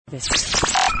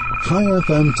High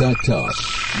FM Tech Talk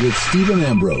with Stephen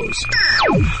Ambrose.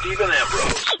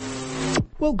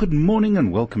 Well, good morning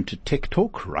and welcome to Tech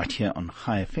Talk right here on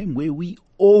High FM, where we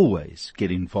always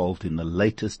get involved in the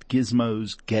latest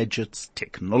gizmos, gadgets,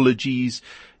 technologies,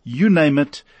 you name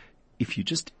it. If you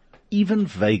just even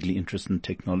vaguely interested in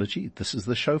technology, this is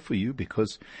the show for you,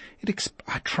 because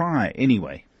I try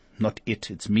anyway,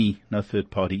 it's me, no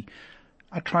third party.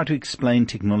 I try to explain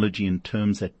technology in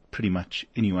terms that pretty much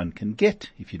anyone can get.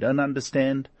 If you don't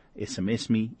understand, SMS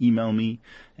me, email me,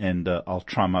 and I'll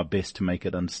try my best to make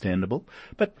it understandable.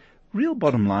 But real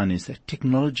bottom line is that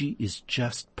technology is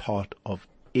just part of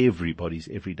everybody's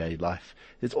everyday life.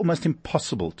 It's almost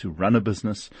impossible to run a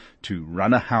business, to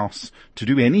run a house, to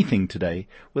do anything today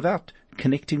without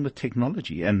connecting with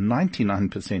technology. And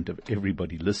 99% of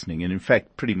everybody listening, and in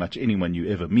fact pretty much anyone you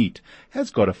ever meet,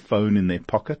 has got a phone in their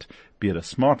pocket, be it a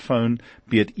smartphone,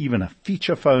 be it even a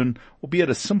feature phone, or be it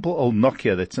a simple old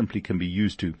Nokia that simply can be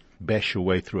used to bash your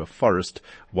way through a forest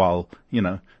while,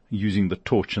 using the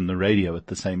torch and the radio at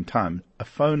the same time. A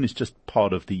phone is just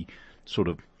part of the sort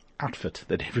of outfit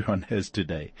that everyone has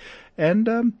today.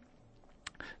 And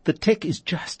the tech is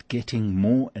just getting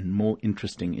more and more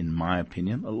interesting, in my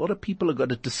opinion. A lot of people have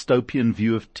got a dystopian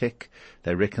view of tech.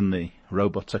 They reckon the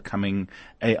robots are coming,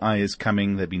 AI is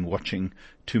coming, they've been watching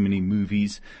too many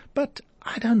movies. But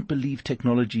I don't believe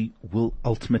technology will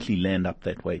ultimately land up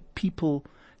that way. People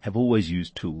have always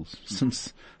used tools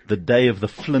since the day of the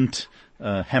flint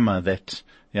hammer that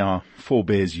our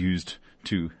forebears used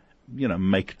to,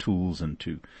 make tools and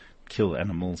to kill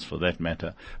animals for that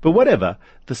matter. But whatever,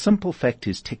 the simple fact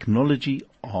is technology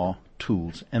are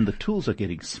tools, and the tools are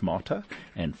getting smarter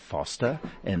and faster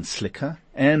and slicker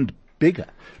and bigger,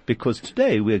 because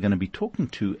today we're going to be talking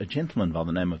to a gentleman by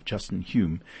the name of Justin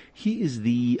Hume. He is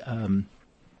the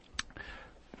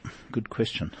good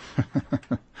question.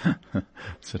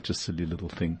 Such a silly little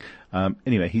thing.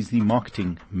 Anyway, he's the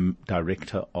marketing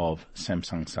director of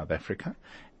Samsung South Africa,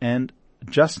 and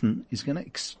Justin is going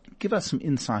to give us some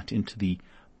insight into the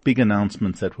big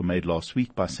announcements that were made last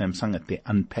week by Samsung at their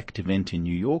Unpacked event in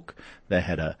New York. They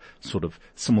had a sort of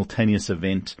simultaneous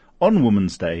event on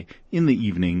Women's Day in the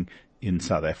evening in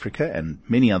South Africa and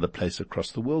many other places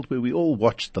across the world, where we all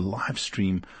watched the live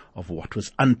stream of what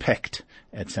was unpacked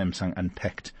at Samsung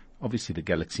Unpacked. Obviously the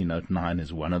Galaxy Note 9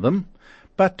 is one of them,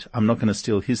 but I'm not going to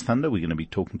steal his thunder. We're going to be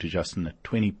talking to Justin at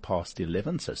 20 past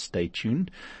 11, so stay tuned.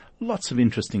 Lots of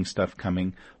interesting stuff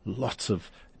coming, lots of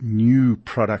new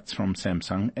products from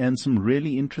Samsung, and some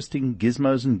really interesting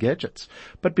gizmos and gadgets.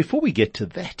 But before we get to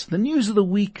that, the news of the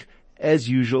week, as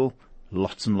usual,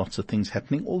 lots and lots of things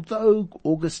happening. Although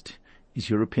August is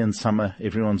European summer,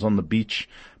 everyone's on the beach.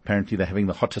 Apparently they're having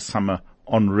the hottest summer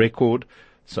on record.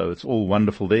 So it's all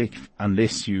wonderful there,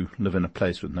 unless you live in a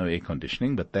place with no air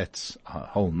conditioning, but that's a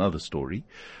whole nother story.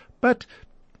 But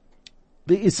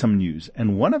there is some news,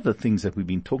 and one of the things that we've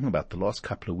been talking about the last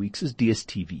couple of weeks is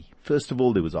DSTV. First of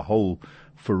all, there was a whole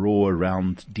furore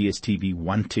around DSTV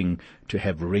wanting to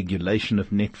have regulation of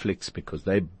Netflix because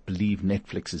they believe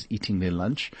Netflix is eating their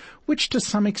lunch, which to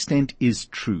some extent is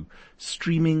true.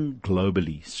 Streaming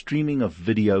globally, streaming of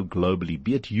video globally,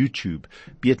 be it YouTube,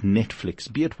 be it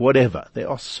Netflix, be it whatever. There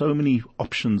are so many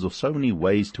options or so many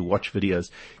ways to watch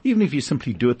videos. Even if you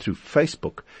simply do it through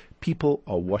Facebook, people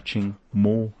are watching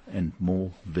more and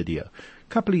more video. A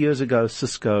couple of years ago,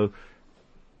 Cisco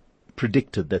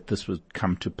predicted that this would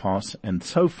come to pass, and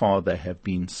so far they have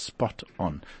been spot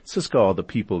on. Cisco are the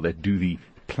people that do the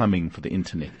plumbing for the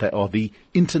internet. They are the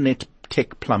internet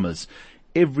tech plumbers.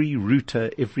 Every router,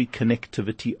 every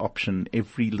connectivity option,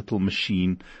 every little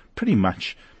machine, pretty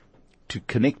much to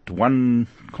connect one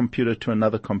computer to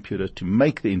another computer to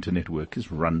make the internet work,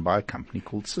 is run by a company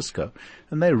called Cisco.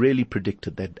 And they really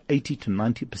predicted that 80 to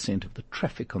 90% of the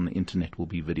traffic on the internet will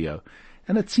be video.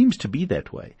 And it seems to be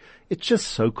that way. It's just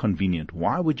so convenient.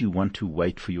 Why would you want to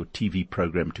wait for your TV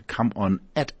program to come on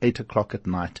at 8 o'clock at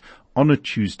night on a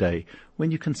Tuesday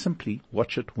when you can simply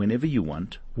watch it whenever you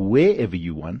want, wherever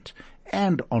you want,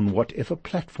 and on whatever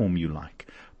platform you like?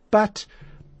 But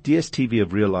DSTV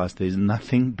have realized there's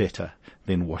nothing better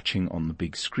than watching on the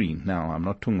big screen. Now, I'm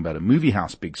not talking about a movie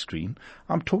house big screen.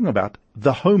 I'm talking about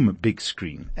the home big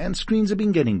screen. And screens have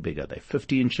been getting bigger. They're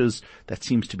 50 inches. That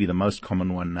seems to be the most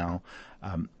common one now.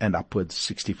 And upwards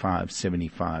 65,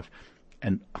 75.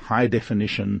 And high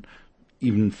definition,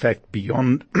 even in fact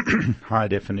beyond high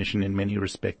definition in many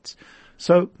respects.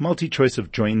 So MultiChoice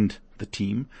have joined the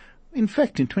team. In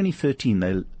fact, in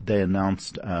 2013, they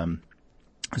announced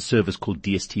a service called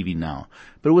DSTV Now,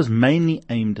 but it was mainly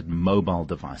aimed at mobile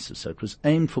devices. So it was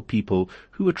aimed for people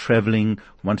who were traveling,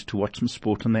 wanted to watch some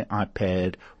sport on their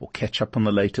iPad or catch up on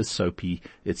the latest soapy,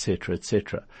 etc.,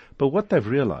 etc. But what they've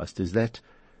realized is that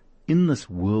in this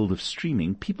world of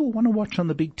streaming, people want to watch on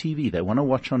the big TV. They want to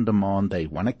watch on demand. They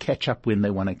want to catch up when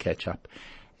they want to catch up.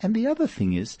 And the other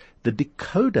thing is the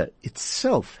decoder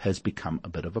itself has become a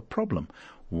bit of a problem.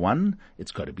 One,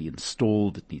 it's got to be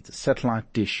installed. It needs a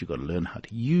satellite dish. You've got to learn how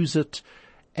to use it.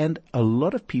 And a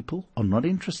lot of people are not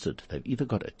interested. They've either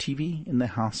got a TV in their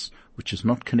house, which is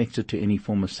not connected to any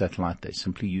form of satellite. They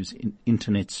simply use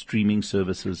internet streaming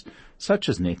services such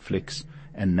as Netflix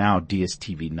and now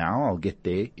DSTV Now. I'll get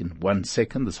there in 1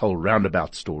 second, this whole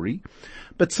roundabout story.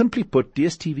 But simply put,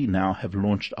 DSTV Now have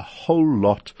launched a whole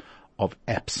lot of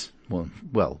apps.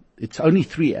 Well, it's only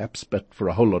 3 apps, but for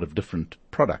a whole lot of different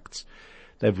products.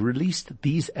 They've released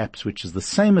these apps, which is the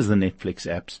same as the Netflix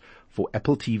apps, for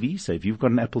Apple TV. So if you've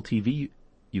got an Apple TV,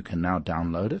 you can now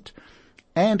download it.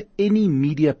 And any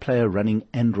media player running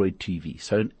Android TV.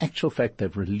 So in actual fact,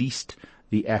 they've released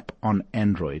the app on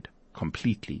Android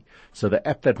completely. So the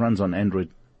app that runs on Android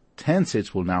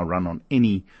handsets will now run on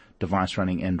any device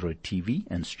running Android TV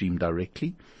and stream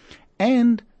directly.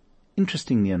 And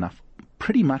interestingly enough,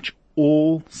 pretty much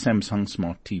all Samsung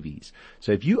smart TVs.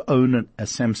 So if you own a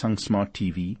Samsung smart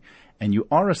TV and you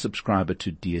are a subscriber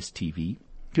to DSTV,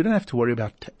 you don't have to worry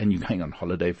about, and you're going on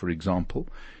holiday, for example,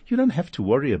 you don't have to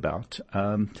worry about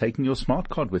taking your smart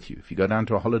card with you. If you go down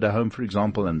to a holiday home, for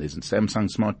example, and there's a Samsung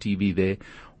smart TV there,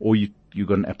 or you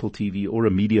got an Apple TV or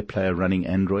a media player running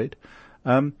Android,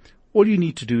 all you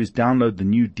need to do is download the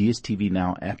new DSTV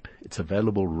Now app. It's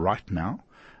available right now,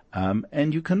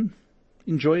 and you can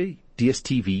enjoy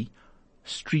DSTV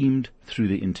streamed through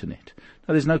the internet.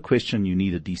 Now, there's no question you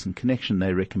need a decent connection.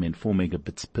 They recommend 4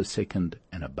 megabits per second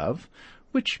and above,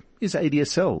 which is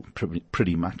ADSL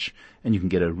pretty much, and you can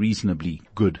get a reasonably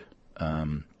good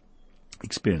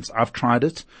experience. I've tried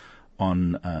it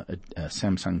on a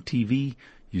Samsung TV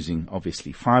using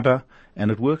obviously fiber,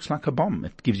 and it works like a bomb.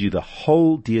 It gives you the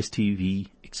whole DSTV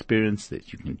experience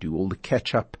that you can do all the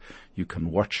catch up, you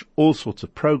can watch all sorts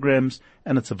of programs,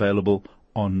 and it's available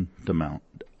on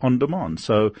demand.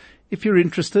 So if you're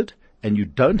interested and you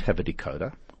don't have a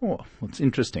decoder, what's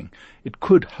interesting, it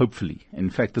could hopefully,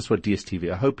 in fact, that's what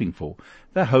DSTV are hoping for.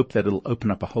 They hope that it'll open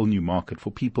up a whole new market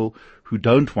for people who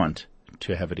don't want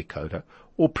to have a decoder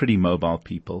or pretty mobile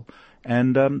people.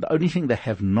 And the only thing they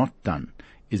have not done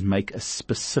is make a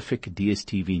specific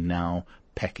DSTV Now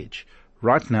package.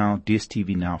 Right now,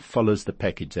 DSTV Now follows the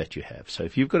package that you have. So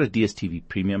if you've got a DSTV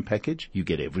premium package, you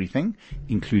get everything,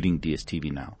 including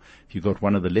DSTV Now. If you've got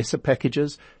one of the lesser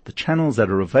packages, the channels that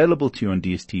are available to you on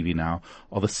DSTV Now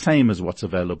are the same as what's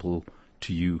available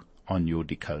to you on your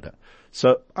decoder.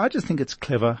 So I just think it's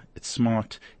clever, it's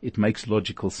smart, it makes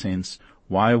logical sense.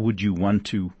 Why would you want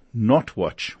to not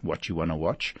watch what you want to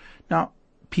watch? Now,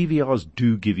 PVRs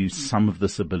do give you some of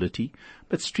this ability,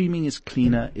 but streaming is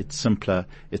cleaner, it's simpler,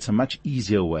 it's a much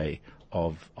easier way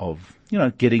of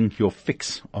getting your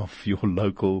fix of your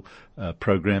local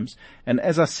programs. And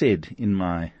as I said in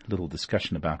my little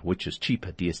discussion about which is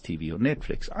cheaper, DSTV or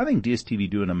Netflix, I think DSTV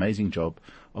do an amazing job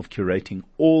of curating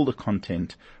all the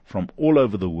content from all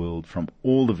over the world, from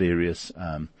all the various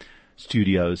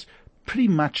studios, pretty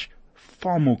much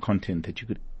far more content that you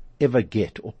could ever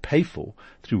get or pay for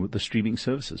through the streaming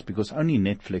services, because only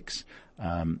Netflix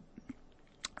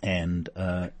and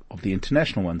of the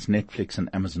international ones, Netflix and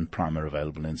Amazon Prime are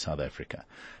available in South Africa.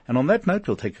 And on that note,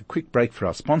 we'll take a quick break for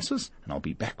our sponsors, and I'll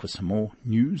be back with some more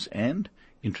news and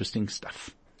interesting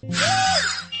stuff.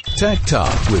 Tech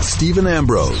Talk with Stephen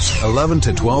Ambrose, 11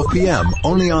 to 12 p.m.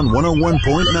 only on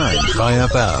 101.9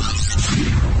 FM.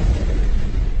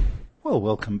 Well,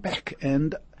 welcome back.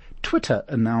 And Twitter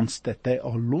announced that they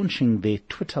are launching their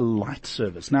Twitter Lite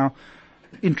service. Now,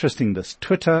 interesting this.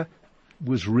 Twitter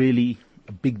was really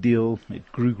a big deal.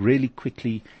 It grew really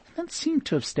quickly and then seemed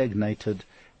to have stagnated,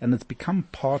 and it's become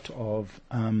part of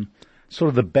sort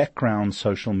of the background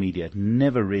social media. It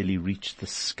never really reached the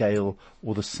scale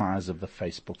or the size of the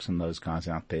Facebooks and those guys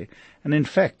out there. And in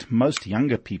fact, most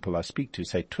younger people I speak to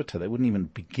say Twitter, they wouldn't even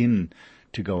begin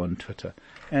to go on Twitter.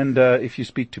 And if you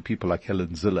speak to people like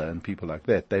Helen Ziller and people like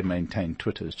that, they maintain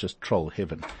Twitter is just troll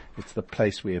heaven. It's the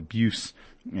place where abuse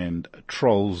and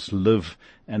trolls live,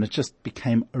 and it just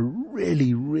became a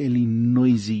really, really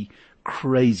noisy,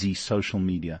 crazy social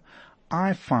media.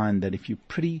 I find that if you're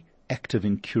pretty active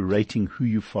in curating who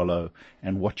you follow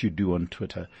and what you do on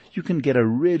Twitter, you can get a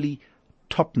really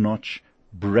top-notch,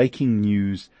 breaking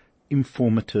news,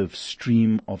 informative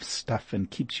stream of stuff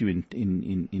and keeps you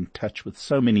in touch with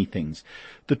so many things.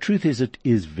 The truth is it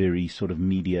is very sort of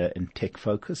media and tech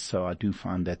focused, so I do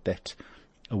find that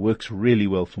works really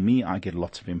well for me. I get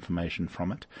lots of information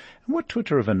from it. And what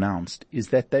Twitter have announced is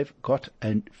that they've got,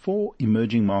 and for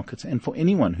emerging markets and for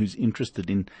anyone who's interested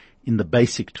in the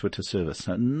basic Twitter service,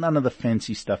 so none of the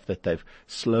fancy stuff that they've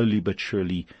slowly but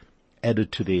surely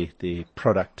added to their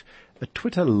product. A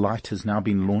Twitter Lite has now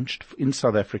been launched in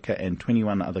South Africa and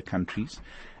 21 other countries.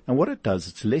 And what it does,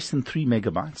 it's less than 3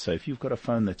 megabytes. So if you've got a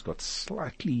phone that's got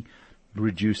slightly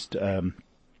reduced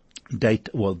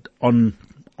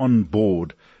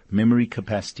on-board memory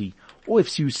capacity, or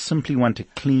if you simply want a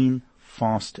clean,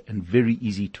 fast, and very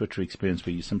easy Twitter experience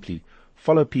where you simply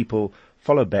follow people,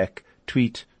 follow back,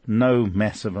 tweet, no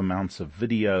massive amounts of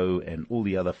video and all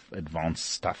the other advanced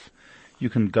stuff, you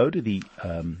can go to the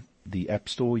App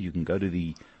Store, you can go to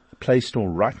the Play Store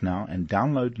right now and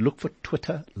look for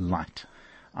Twitter Lite.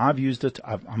 I've used it.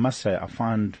 I must say I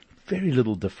find very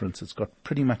little difference. It's got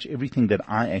pretty much everything that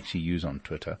I actually use on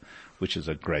Twitter, which is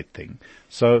a great thing.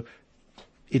 So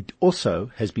it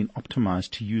also has been optimized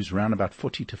to use around about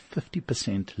 40 to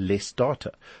 50% less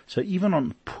data. So even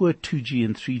on poor 2G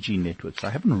and 3G networks, I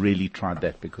haven't really tried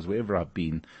that because wherever I've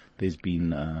been, there's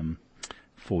been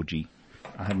 4G.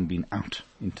 I haven't been out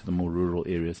into the more rural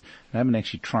areas. I haven't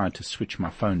actually tried to switch my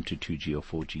phone to 2G or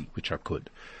 4G, which I could.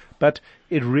 But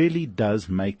it really does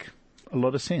make a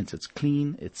lot of sense. It's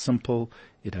clean, it's simple,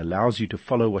 it allows you to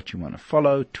follow what you want to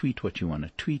follow, tweet what you want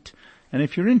to tweet. And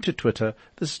if you're into Twitter,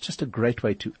 this is just a great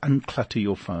way to unclutter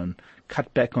your phone,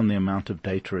 cut back on the amount of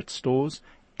data it stores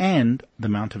and the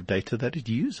amount of data that it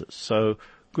uses. So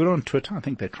good on Twitter. I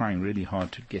think they're trying really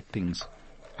hard to get things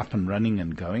up and running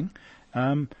and going.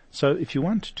 So if you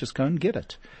want, just go and get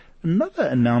it. Another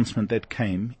announcement that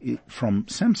came from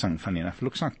Samsung, funny enough, it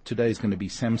looks like today is going to be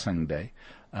Samsung Day.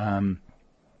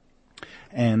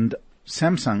 And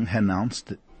Samsung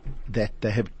announced that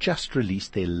they have just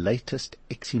released their latest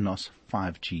Exynos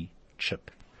 5G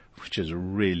chip, which is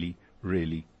really,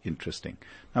 really interesting.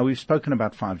 Now, we've spoken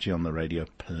about 5G on the radio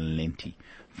plenty.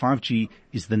 5G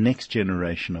is the next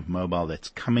generation of mobile that's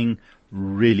coming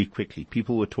really quickly.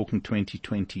 People were talking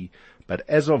 2020, but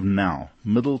as of now,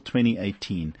 middle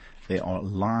 2018, there are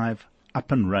live,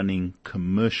 up and running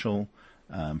commercial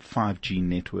 5G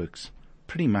networks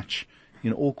pretty much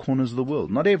in all corners of the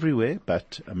world. Not everywhere,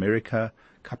 but America,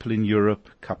 a couple in Europe,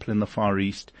 a couple in the Far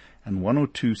East, and 1 or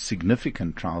 2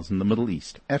 significant trials in the Middle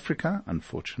East. Africa,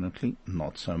 unfortunately,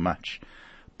 not so much.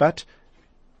 But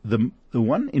the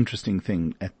one interesting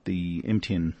thing at the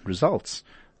MTN results,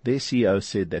 their CEO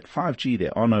said that 5G,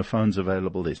 there are no phones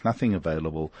available, there's nothing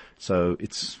available, so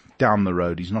it's down the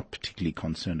road. He's not particularly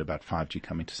concerned about 5G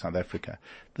coming to South Africa.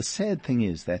 The sad thing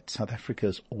is that South Africa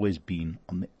has always been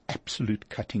on the absolute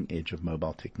cutting edge of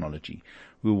mobile technology.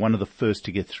 We were one of the first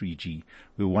to get 3G.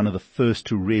 We were one of the first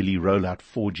to really roll out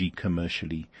 4G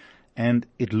commercially. And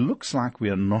it looks like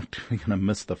we're going to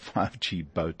miss the 5G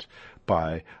boat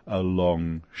by a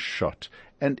long shot.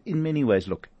 And in many ways,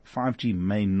 look, 5G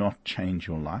may not change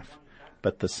your life,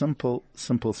 but the simple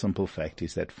fact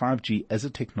is that 5G as a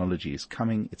technology is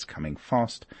coming. It's coming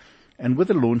fast. And with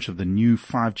the launch of the new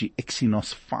 5G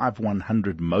Exynos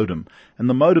 5100 modem, and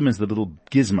the modem is the little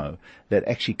gizmo that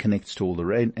actually connects to all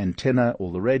the antenna,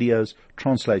 all the radios,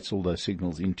 translates all those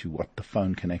signals into what the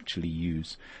phone can actually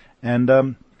use. And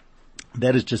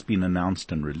that has just been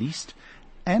announced and released.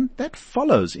 And that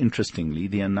follows, interestingly,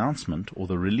 the announcement or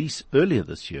the release earlier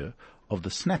this year of the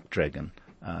Snapdragon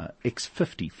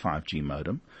X50 5G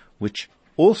modem, which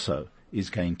also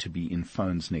is going to be in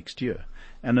phones next year.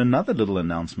 And another little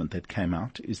announcement that came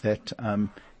out is that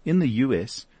in the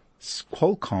US,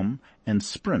 Qualcomm and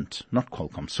Sprint,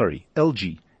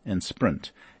 LG and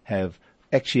Sprint have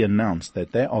actually announced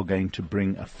that they are going to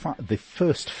bring the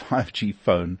first 5G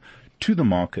phone to the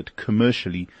market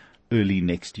commercially early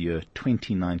next year,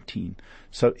 2019.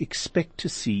 So expect to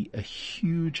see a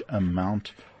huge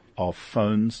amount of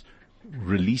phones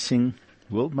releasing.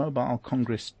 World Mobile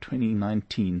Congress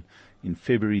 2019 in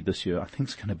February this year, I think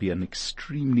it's going to be an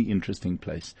extremely interesting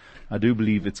place. I do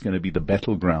believe it's going to be the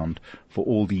battleground for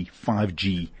all the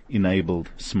 5G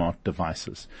enabled smart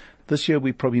devices. This year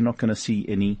we're probably not going to see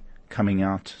any coming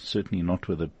out, certainly not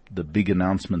with the big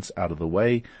announcements out of the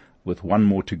way, with one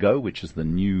more to go, which is the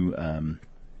new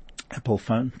Apple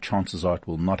phone. Chances are it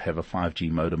will not have a 5G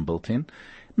modem built in.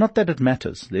 Not that it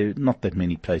matters. There are not that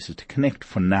many places to connect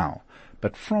for now.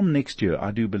 But from next year,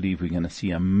 I do believe we're going to see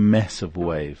a massive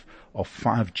wave of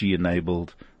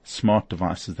 5G-enabled smart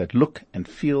devices that look and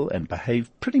feel and behave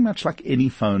pretty much like any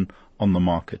phone on the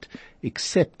market,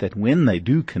 except that when they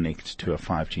do connect to a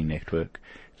 5G network,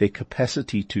 their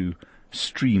capacity to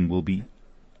stream will be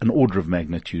an order of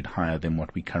magnitude higher than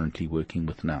what we're currently working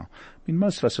with now. I mean,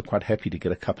 most of us are quite happy to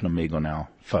get a couple of meg on our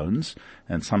phones,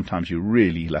 and sometimes you're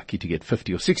really lucky to get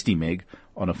 50 or 60 meg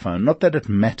on a phone. Not that it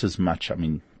matters much. I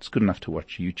mean, it's good enough to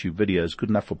watch YouTube videos, good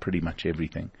enough for pretty much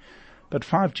everything. But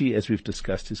 5G, as we've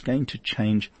discussed, is going to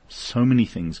change so many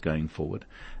things going forward.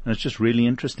 And it's just really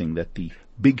interesting that the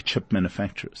big chip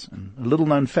manufacturers, and a little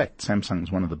known fact, Samsung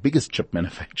is one of the biggest chip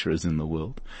manufacturers in the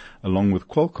world, along with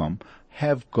Qualcomm,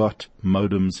 have got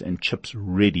modems and chips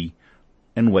ready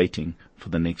and waiting for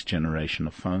the next generation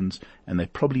of phones, and they're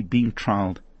probably being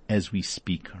trialed as we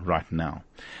speak right now.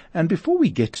 And before we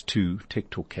get to Tech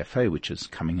Talk Cafe, which is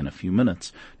coming in a few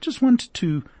minutes, just wanted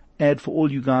to add for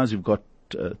all you guys who've got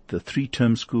the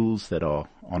 3-term schools that are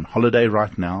on holiday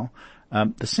right now,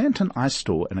 the Santon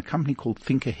iStore and a company called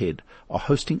Think Ahead are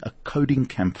hosting a coding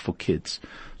camp for kids.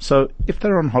 So if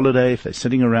they're on holiday, if they're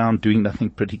sitting around doing nothing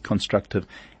pretty constructive,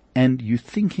 and you're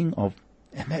thinking of,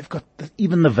 and they've got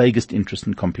even the vaguest interest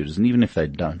in computers, and even if they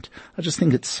don't, I just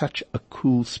think it's such a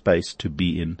cool space to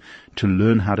be in, to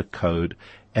learn how to code.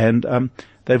 And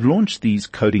they've launched these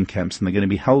coding camps, and they're going to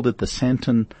be held at the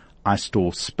Santon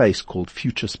iStore space called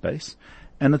Future Space.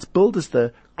 And it's billed as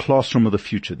the classroom of the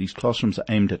future. These classrooms are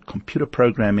aimed at computer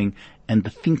programming and the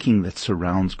thinking that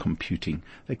surrounds computing.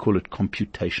 They call it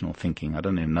computational thinking. I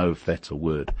don't even know if that's a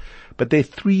word. But there are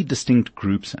 3 distinct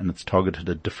groups, and it's targeted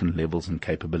at different levels and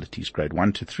capabilities: grade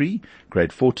 1 to 3,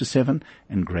 grade 4 to 7,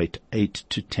 and grade 8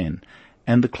 to 10.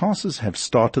 And the classes have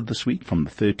started this week from the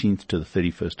 13th to the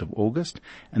 31st of August,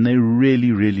 and they're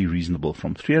really, really reasonable,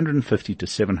 from 350 to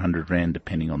 700 Rand,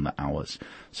 depending on the hours.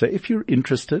 So if you're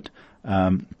interested,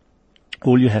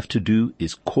 all you have to do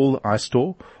is call the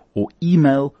iStore or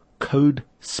email code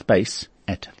space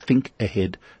at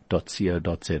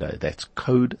thinkahead.co.za. That's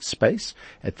code space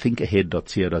at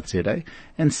thinkahead.co.za,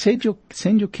 and send your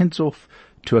kids off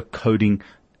to a coding.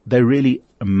 They're really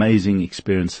amazing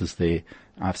experiences there.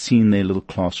 I've seen their little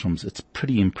classrooms. It's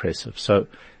pretty impressive. So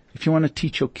if you want to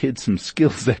teach your kids some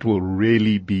skills that will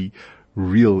really be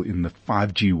real in the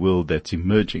 5G world that's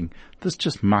emerging, this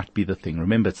just might be the thing.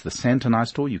 Remember, it's the Santon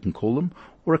iStore, you can call them,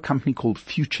 or a company called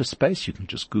Future Space. You can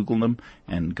just Google them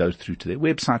and go through to their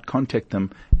website, contact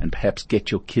them, and perhaps get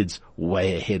your kids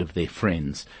way ahead of their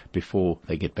friends before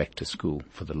they get back to school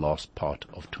for the last part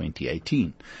of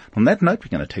 2018. On that note,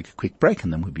 we're going to take a quick break,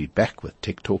 and then we'll be back with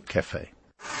Tech Talk Cafe.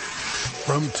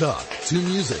 From talk to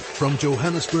music, from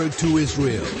Johannesburg to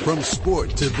Israel, from sport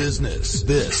to business,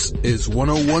 this is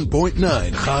 101.9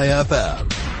 Chai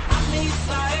FM.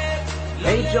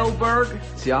 Hey Joe Berg,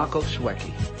 it's Yaakov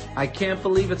Shweki. I can't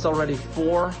believe it's already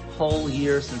 4 whole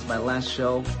years since my last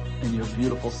show in your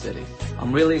beautiful city.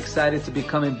 I'm really excited to be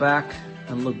coming back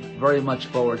and look very much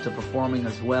forward to performing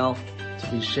as well,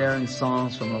 to be sharing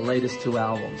songs from the latest 2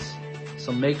 albums.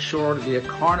 So make sure to be at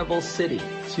Carnival City,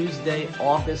 Tuesday,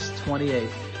 August 28th.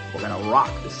 We're going to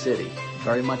rock the city.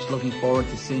 Very much looking forward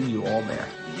to seeing you all there.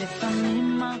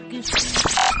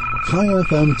 Chai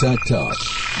FM Tech Talk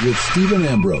with Stephen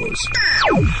Ambrose.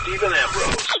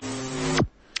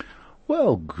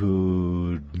 Well,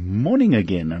 good morning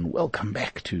again, and welcome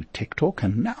back to Tech Talk.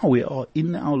 And now we are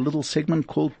in our little segment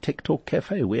called Tech Talk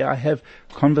Cafe, where I have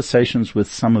conversations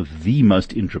with some of the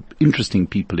most interesting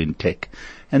people in tech.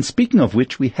 And speaking of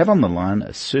which, we have on the line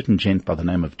a certain gent by the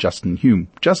name of Justin Hume.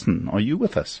 Justin, are you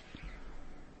with us?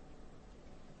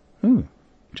 Oh,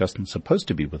 Justin's supposed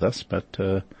to be with us,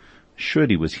 but sure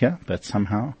he was here, but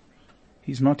somehow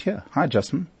he's not here. Hi,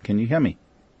 Justin. Can you hear me?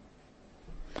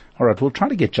 All right, we'll try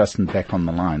to get Justin back on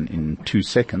the line in 2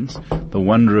 seconds, the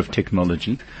wonder of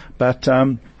technology. But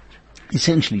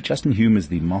essentially, Justin Hume is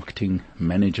the marketing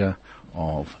manager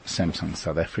of Samsung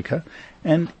South Africa,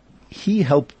 and he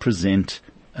helped present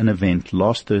an event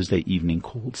last Thursday evening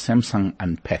called Samsung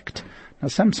Unpacked. Now,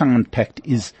 Samsung Unpacked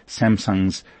is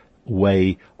Samsung's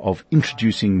way of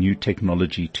introducing new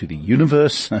technology to the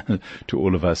universe, to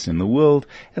all of us in the world.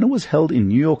 And it was held in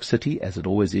New York City, as it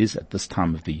always is at this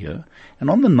time of the year. And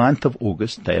on the 9th of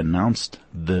August, they announced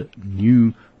the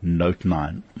new Note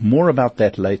 9. More about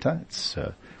that later. It's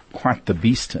quite the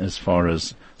beast as far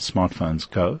as smartphones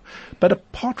go. But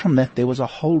apart from that, there was a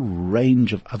whole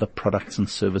range of other products and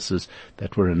services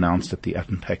that were announced at the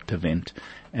Unpacked event.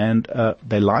 And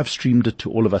they live streamed it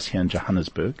to all of us here in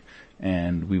Johannesburg.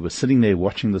 And we were sitting there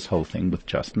watching this whole thing with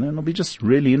Justin, and it'll be just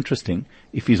really interesting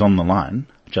if he's on the line.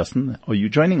 Justin, are you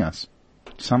joining us?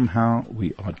 Somehow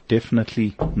we are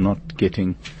definitely not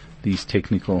getting these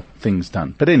technical things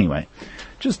done. But anyway,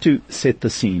 just to set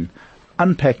the scene,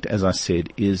 Unpacked, as I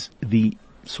said, is the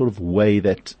sort of way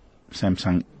that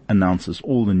Samsung announces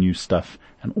all the new stuff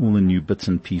and all the new bits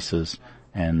and pieces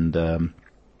and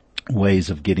ways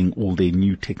of getting all their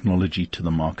new technology to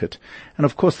the market. And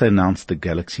of course they announced the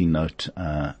Galaxy Note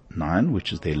 9,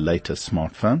 which is their latest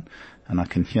smartphone. And I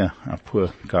can hear our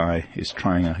poor guy is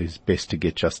trying his best to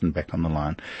get Justin back on the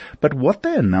line. But what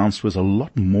they announced was a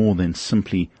lot more than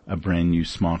simply a brand new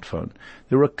smartphone.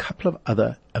 There were a couple of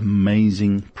other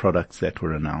amazing products that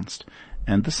were announced.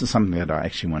 And this is something that I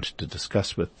actually wanted to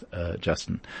discuss with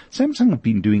Justin. Samsung have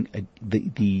been doing have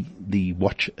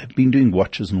been doing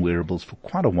watches and wearables for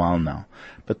quite a while now.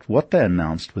 But what they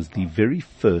announced was the very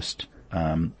first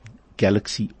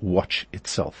Galaxy Watch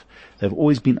itself. They've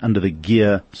always been under the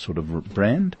Gear sort of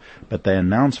brand, but they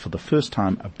announced for the first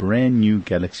time a brand new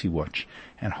Galaxy Watch.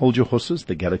 And hold your horses,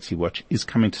 the Galaxy Watch is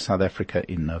coming to South Africa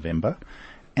in November,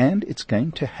 and it's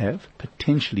going to have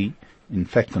potentially, in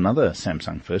fact, another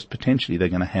Samsung first, potentially they're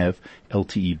going to have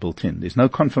LTE built in. There's no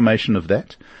confirmation of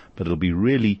that, but it'll be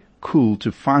really cool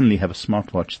to finally have a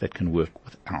smartwatch that can work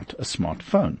without a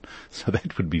smartphone. So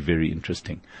that would be very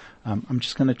interesting. I'm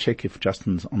just going to check if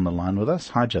Justin's on the line with us.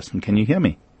 Hi, Justin. Can you hear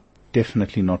me?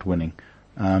 Definitely not winning.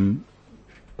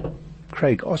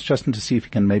 Craig, ask Justin to see if he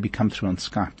can maybe come through on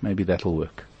Skype. Maybe that'll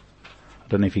work. I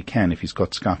don't know if he can, if he's got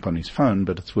Skype on his phone,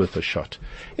 but it's worth a shot.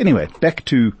 Anyway, back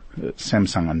to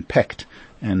Samsung Unpacked.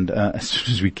 And as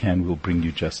soon as we can, we'll bring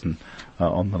you Justin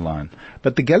on the line.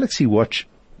 But the Galaxy Watch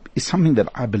is something that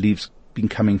I believe's been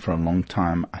coming for a long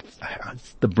time.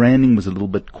 The branding was a little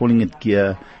bit calling it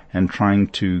Gear and trying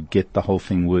to get the whole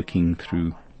thing working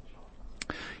through,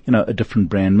 a different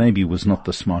brand maybe was not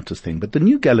the smartest thing. But the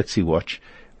new Galaxy Watch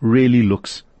really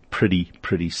looks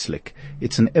pretty slick.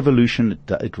 It's an evolution.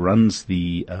 It runs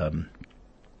the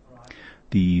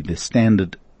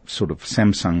standard sort of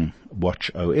Samsung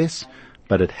Watch OS,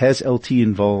 but it has LTE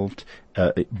involved,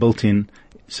 built in,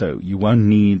 so you won't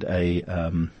need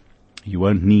a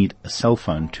cell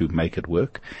phone to make it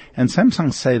work. And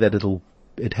Samsung say that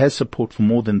it has support for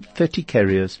more than 30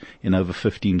 carriers in over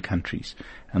 15 countries.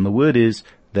 And the word is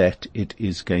that it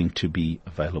is going to be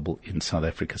available in South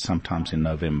Africa sometimes in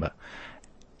November.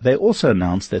 They also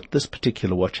announced that this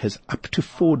particular watch has up to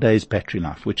 4 days battery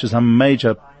life, which is a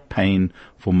major pain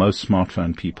for most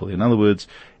smartphone people. In other words,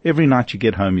 every night you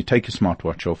get home, you take your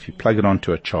smartwatch off, you plug it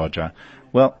onto a charger.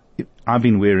 Well, I've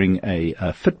been wearing a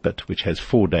Fitbit, which has a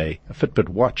Fitbit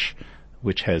watch,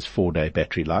 which has 4-day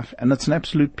battery life, and it's an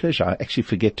absolute pleasure. I actually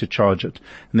forget to charge it,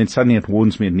 and then suddenly it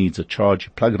warns me it needs a charge.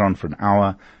 You plug it on for an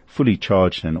hour, fully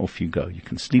charged, and off you go. You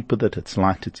can sleep with it. It's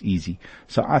light. It's easy.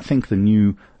 So I think the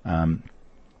new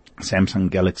Samsung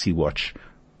Galaxy Watch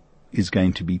is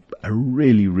going to be a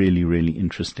really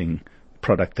interesting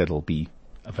product that'll be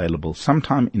available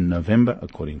sometime in November,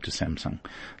 according to Samsung.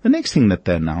 The next thing that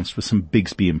they announced was some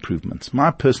Bixby improvements. My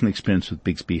personal experience with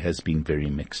Bixby has been very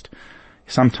mixed.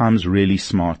 Sometimes really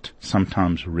smart,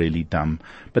 sometimes really dumb.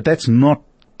 But that's not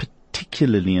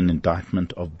particularly an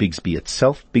indictment of Bixby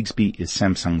itself. Bixby is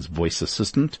Samsung's voice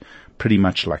assistant, pretty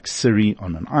much like Siri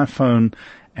on an iPhone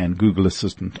and Google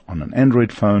Assistant on an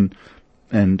Android phone.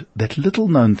 And that little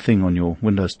known thing on your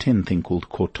Windows 10 thing called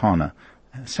Cortana.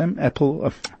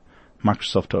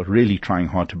 Microsoft are really trying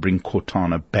hard to bring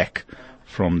Cortana back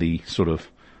from the sort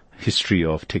of history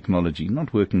of technology,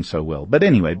 not working so well. But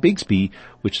anyway, Bixby,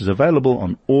 which is available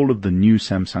on all of the new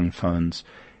Samsung phones,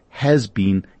 has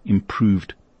been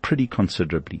improved pretty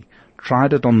considerably.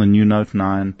 Tried it on the new Note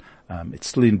 9. It's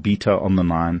still in beta on the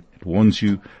 9. It warns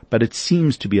you, but it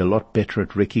seems to be a lot better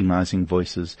at recognizing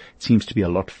voices. It seems to be a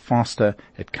lot faster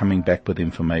at coming back with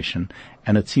information,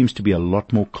 and it seems to be a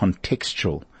lot more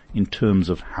contextual in terms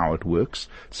of how it works.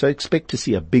 So expect to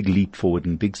see a big leap forward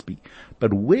in Bixby.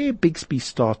 But where Bixby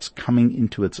starts coming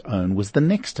into its own was the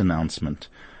next announcement.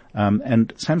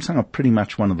 And Samsung are pretty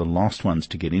much one of the last ones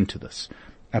to get into this.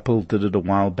 Apple did it a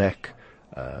while back.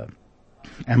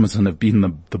 Amazon have been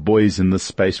the boys in this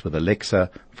space with Alexa.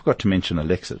 I forgot to mention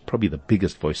Alexa, probably the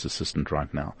biggest voice assistant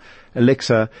right now.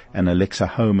 Alexa and Alexa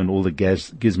Home and all the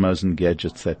gizmos and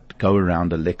gadgets that go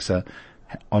around Alexa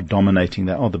are dominating.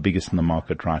 They are the biggest in the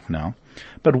market right now.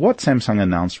 But what Samsung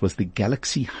announced was the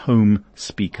Galaxy Home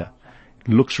speaker. It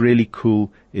looks really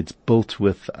cool. It's built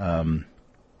with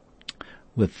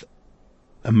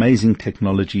amazing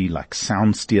technology like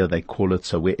sound steer, they call it.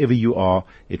 So wherever you are,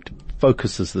 it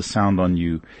focuses the sound on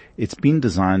you. It's been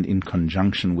designed in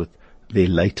conjunction with their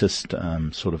latest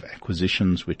sort of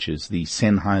acquisitions, which is the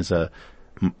Sennheiser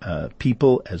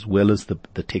people, as well as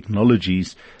the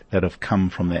technologies that have come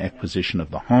from the acquisition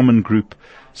of the Harman Group.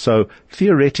 So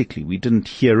theoretically, we didn't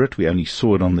hear it. We only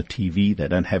saw it on the TV. They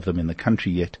don't have them in the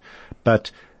country yet.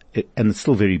 And it's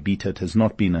still very beta. It has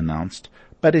not been announced.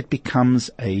 But it becomes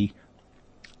a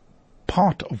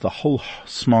part of the whole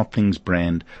SmartThings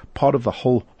brand, part of the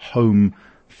whole home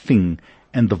thing,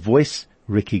 and the voice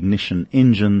recognition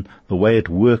engine, the way it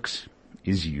works,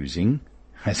 is using,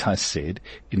 as I said,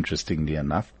 interestingly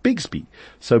enough, Bixby.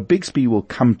 So Bixby will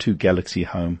come to Galaxy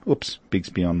Home. Oops,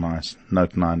 Bixby on my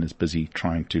Note 9 is busy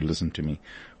trying to listen to me,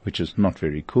 which is not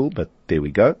very cool, but there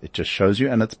we go. It just shows you,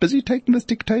 and it's busy taking this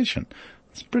dictation.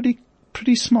 It's pretty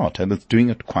smart, and it's doing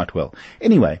it quite well.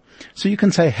 Anyway, so you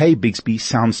can say, hey, Bixby,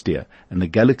 sound steer, and the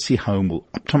Galaxy Home will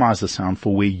optimize the sound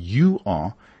for where you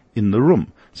are in the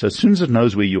room. So as soon as it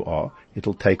knows where you are,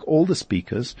 it'll take all the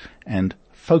speakers and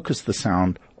focus the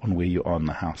sound on where you are in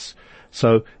the house.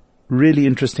 So really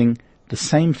interesting. The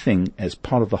same thing as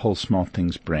part of the whole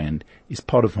SmartThings brand is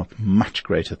part of a much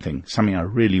greater thing, something I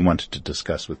really wanted to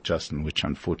discuss with Justin, which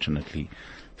unfortunately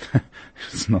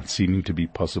is not seeming to be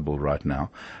possible right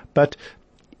now. But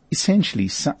essentially,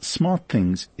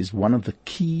 SmartThings is one of the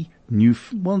key new,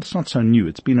 well, it's not so new,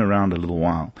 it's been around a little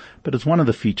while, but it's one of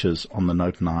the features on the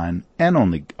Note 9 and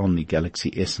on the Galaxy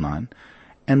S9.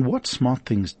 And what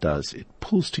SmartThings does, it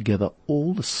pulls together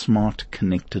all the smart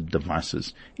connected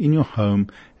devices in your home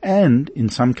and in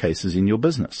some cases in your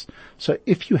business. So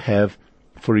if you have,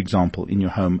 for example, in your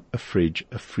home, a fridge,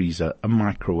 a freezer, a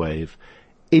microwave,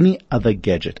 any other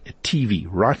gadget, a TV,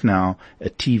 right now, a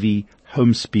TV,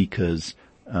 home speakers,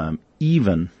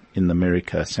 even in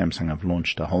America, Samsung have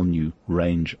launched a whole new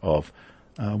range of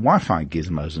Wi-Fi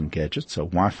gizmos and gadgets, so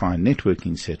Wi-Fi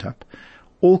networking setup,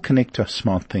 all connect to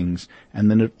SmartThings,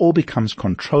 and then it all becomes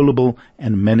controllable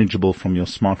and manageable from your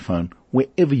smartphone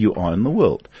wherever you are in the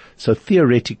world. So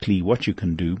theoretically, what you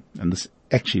can do, and this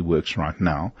actually works right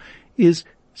now, is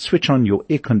switch on your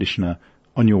air conditioner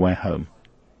on your way home.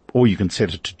 Or you can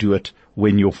set it to do it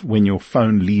when your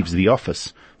phone leaves the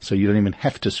office, so you don't even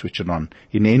have to switch it on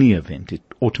in any event. It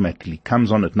automatically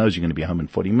comes on. It knows you're going to be home in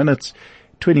 40 minutes.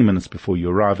 20 minutes before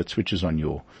you arrive, it switches on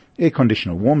your air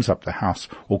conditioner, warms up the house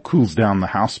or cools down the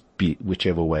house,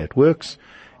 whichever way it works.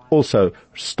 Also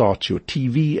starts your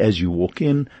TV as you walk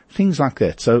in, things like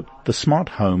that. So the smart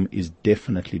home is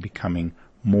definitely becoming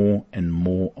more and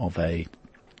more of a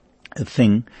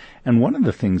thing. And one of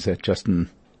the things that Justin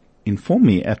informed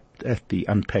me at the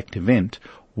Unpacked event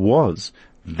was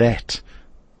that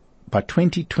by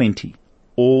 2020,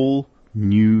 all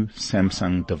new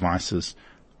Samsung devices,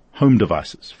 home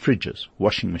devices, fridges,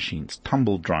 washing machines,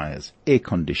 tumble dryers, air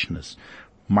conditioners,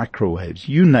 microwaves,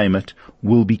 you name it,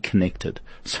 will be connected.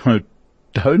 So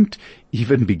don't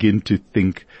even begin to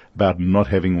think about not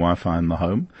having Wi-Fi in the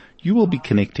home. You will be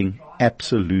connecting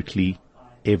absolutely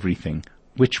everything,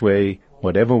 which way,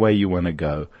 whatever way you want to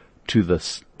go,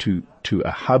 to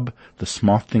a hub, the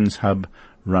SmartThings hub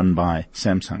run by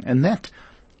Samsung. And that,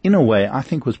 in a way, I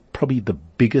think was probably the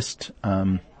biggest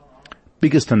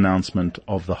announcement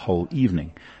of the whole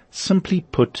evening. Simply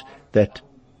put, that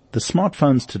the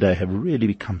smartphones today have really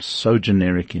become so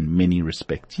generic in many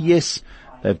respects. Yes,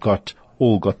 they've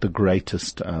all got the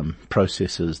greatest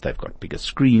processors, they've got bigger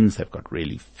screens, they've got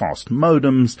really fast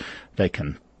modems, they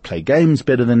can play games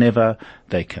better than ever,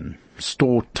 they can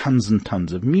store tons and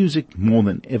tons of music more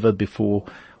than ever before.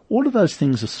 All of those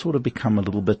things have sort of become a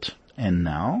little bit, and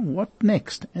now what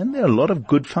next? And there are a lot of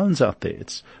good phones out there.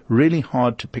 It's really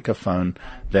hard to pick a phone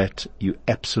that you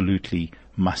absolutely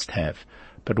must have.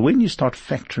 But when you start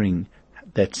factoring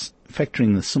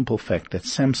the simple fact that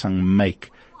Samsung make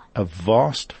a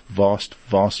vast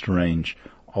range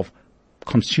of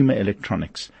consumer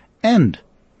electronics, and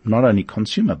not only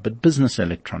consumer, but business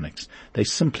electronics, they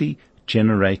simply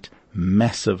generate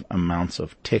massive amounts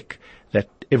of tech that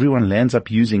everyone lands up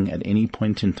using at any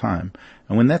point in time.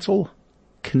 And when that's all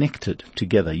connected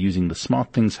together using the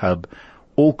SmartThings hub,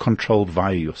 all controlled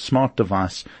via your smart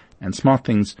device, and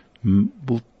SmartThings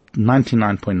will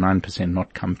 99.9%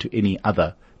 not come to any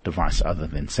other device other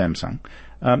than Samsung.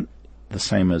 The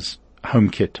same as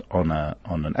HomeKit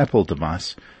on an Apple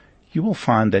device, you will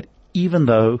find that even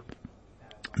though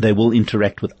they will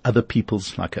interact with other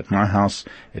people's, like at my house,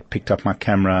 it picked up my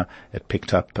camera, it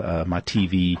picked up my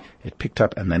TV, it picked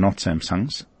up, and they're not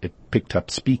Samsungs, it picked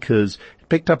up speakers, it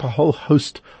picked up a whole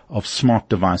host of smart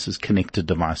devices, connected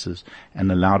devices, and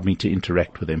allowed me to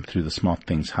interact with them through the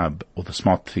SmartThings hub, or the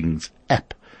SmartThings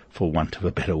app, for want of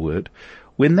a better word.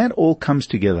 When that all comes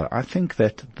together, I think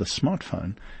that the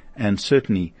smartphone, and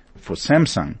certainly for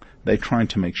Samsung, they're trying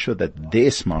to make sure that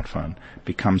their smartphone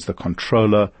becomes the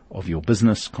controller of your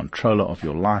business, controller of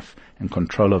your life, and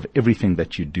controller of everything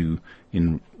that you do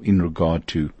in regard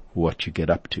to what you get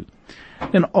up to.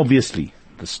 Then obviously,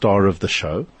 the star of the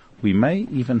show we may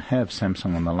even have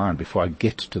Samsung on the line before I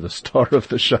get to the star of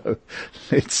the show.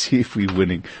 Let's see if we're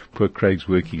winning. Poor Craig's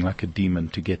working like a demon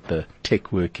to get the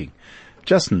tech working.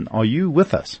 Justin, are you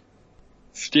with us?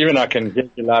 Stephen, I can hear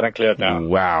you loud and clear now.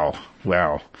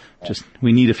 Wow.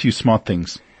 We need a few smart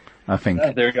things, I think.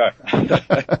 There we go.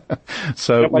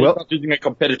 So, Nobody's not using a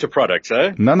competitor product,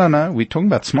 eh? No. We're talking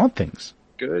about smart things.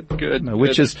 Good.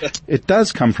 It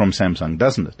does come from Samsung,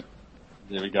 doesn't it?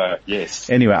 There we go. Yes.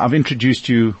 Anyway, I've introduced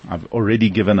you. I've already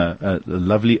given a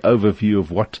lovely overview of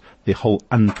what the whole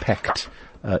Unpacked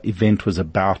event was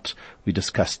about. We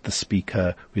discussed the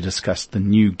speaker. We discussed the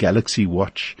new Galaxy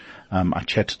Watch. I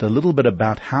chatted a little bit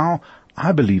about how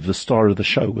I believe the star of the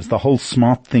show was the whole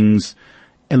smart things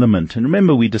element. And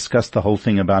remember, we discussed the whole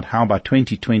thing about how by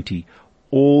 2020,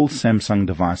 all Samsung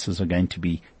devices are going to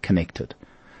be connected.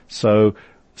 So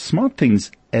smart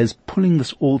things, as pulling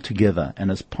this all together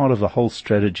and as part of the whole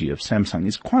strategy of Samsung,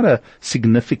 is quite a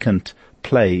significant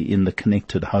play in the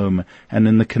connected home and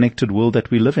in the connected world that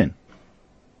we live in.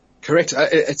 Correct.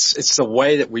 It's the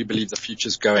way that we believe the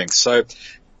future's going. So,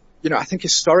 I think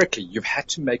historically you've had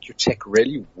to make your tech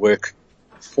really work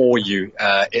for you,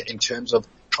 in terms of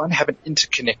trying to have an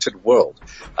interconnected world,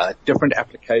 different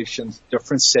applications,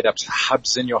 different setups,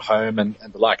 hubs in your home and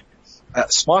the like.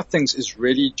 Smart Things is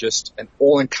really just an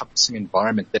all-encompassing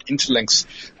environment that interlinks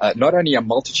not only a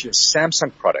multitude of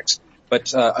Samsung products,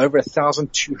 but over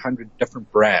 1,200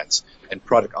 different brands and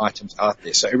product items out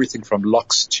there. So everything from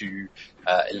locks to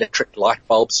electric light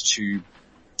bulbs to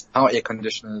power air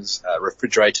conditioners,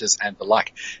 refrigerators, and the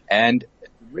like. And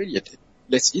really, it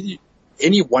lets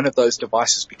any one of those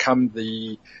devices become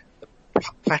the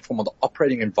platform or the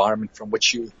operating environment from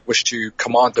which you wish to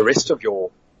command the rest of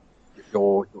your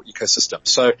ecosystem.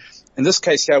 So in this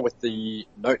case here with the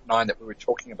Note 9 that we were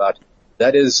talking about,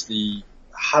 that is the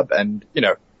hub. And,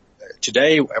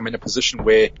 today I'm in a position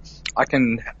where I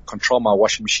can control my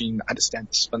washing machine, understand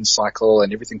the spin cycle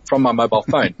and everything from my mobile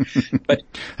phone. But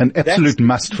an absolute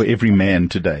must for every man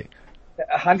today.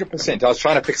 100%. I was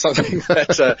trying to pick something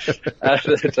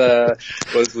that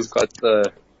was quite,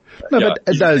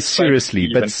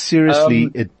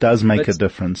 seriously, it does make a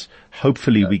difference.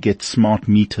 Hopefully we get smart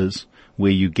meters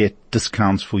where you get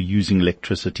discounts for using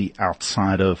electricity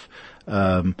outside of,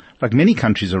 like many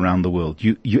countries around the world.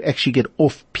 You actually get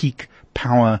off-peak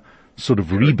power sort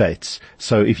of rebates.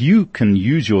 So if you can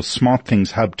use your Smart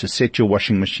Things hub to set your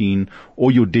washing machine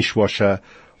or your dishwasher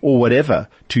or whatever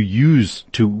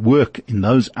to work in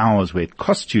those hours where it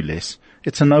costs you less,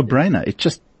 it's a no-brainer.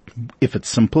 If it's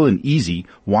simple and easy,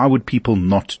 why would people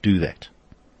not do that?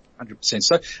 100%.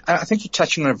 So I think you're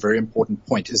touching on a very important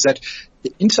point, is that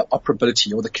the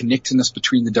interoperability or the connectedness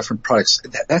between the different products,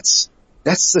 that's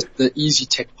the easy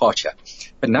tech part here.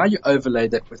 But now you overlay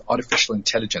that with artificial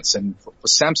intelligence, and for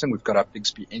Samsung we've got our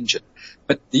Bixby engine.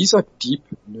 But these are deep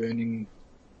learning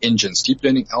engines, deep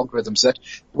learning algorithms that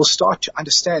will start to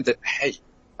understand that, hey,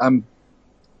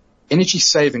 energy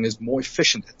saving is more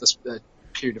efficient at this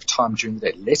period of time during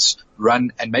the day. Let's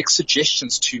run and make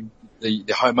suggestions to the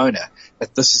homeowner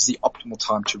that this is the optimal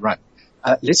time to run.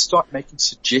 Let's start making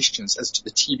suggestions as to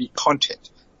the TV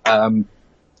content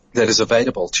that is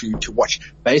available to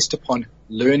watch based upon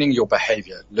learning your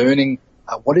behavior, learning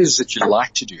what it is that you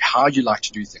like to do, how you like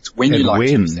to do things, when you like to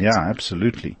do things. Yeah,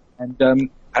 absolutely. And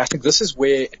I think this is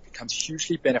where it becomes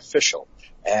hugely beneficial.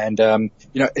 And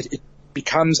it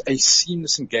becomes a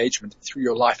seamless engagement through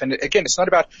your life. And again, it's not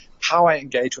about how I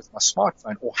engage with my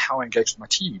smartphone or how I engage with my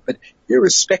TV, but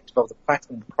irrespective of the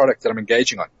platform product that I'm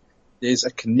engaging on, there's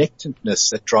a connectedness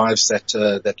that drives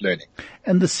that learning.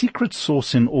 And the secret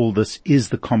sauce in all this is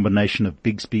the combination of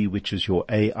Bixby, which is your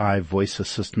AI voice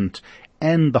assistant,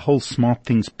 and the whole Smart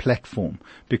Things platform.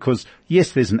 Because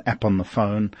yes, there's an app on the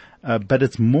phone, but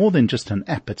it's more than just an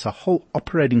app. It's a whole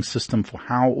operating system for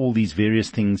how all these various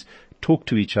things talk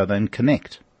to each other and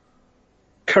connect.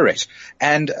 Correct.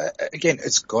 And again,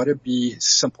 it's got to be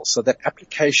simple. So that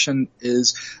application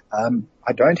is,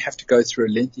 I don't have to go through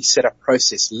a lengthy setup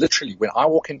process. Literally, when I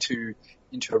walk into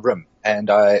a room and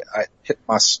I hit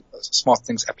my Smart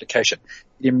Things application,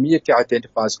 it immediately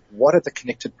identifies what are the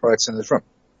connected products in this room,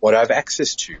 what I have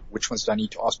access to, which ones do I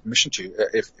need to ask permission to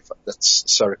if that's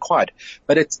so required.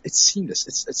 But it's seamless.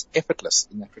 It's effortless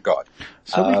in that regard.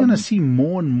 So we're going to see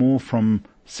more and more from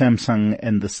Samsung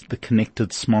and the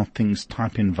connected Smart Things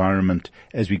type environment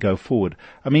as we go forward.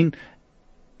 I mean,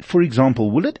 for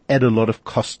example, will it add a lot of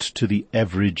cost to the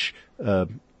average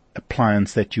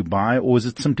appliance that you buy, or is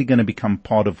it simply going to become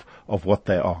part of what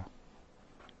they are?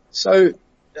 So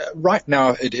right now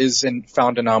it is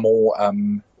found in our more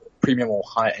premium or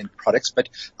high-end products, but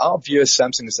our view as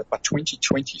Samsung is that by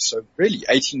 2020, so really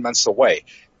 18 months away,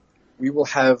 we will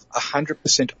have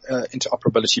 100%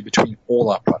 interoperability between all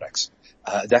our products.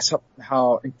 That's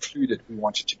how included we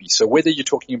want it to be. So whether you're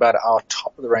talking about our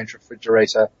top of the range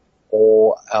refrigerator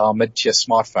or our mid-tier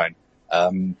smartphone,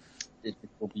 it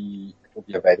will be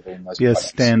available in those be a products.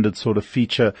 standard sort of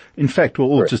feature. In fact, we'll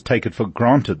all Correct. just take it for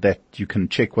granted that you can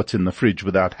check what's in the fridge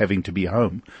without having to be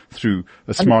home through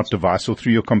a smart device or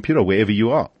through your computer, wherever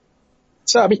you are.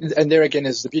 So, I mean, and there again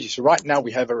is the beauty. So right now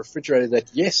we have a refrigerator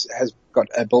that, yes, has got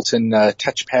a built-in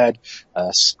touchpad,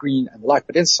 screen and light,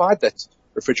 but inside that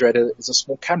refrigerator is a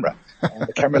small camera. And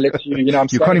the camera lets you, I'm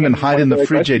You can't even hide in the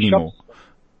fridge anymore.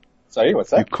 Sorry, what's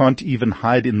that? You can't even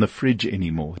hide in the fridge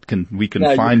anymore. We can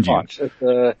No, find you. Can't.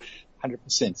 It's,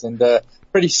 100%. And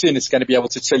pretty soon it's going to be able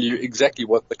to tell you exactly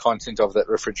what the content of that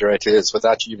refrigerator is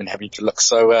without you even having to look.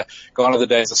 So gone are the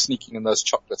days of sneaking in those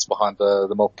chocolates behind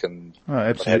the milk and... Oh,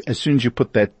 absolutely. As soon as you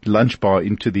put that lunch bar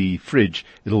into the fridge,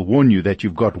 it'll warn you that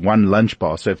you've got one lunch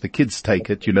bar. So if the kids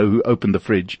take it, you know who opened the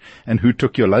fridge and who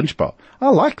took your lunch bar. I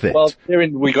like that. Well,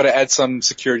 we got to add some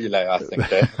security layer, I think.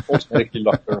 Automatically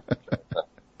lock the refrigerator.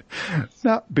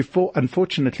 Now,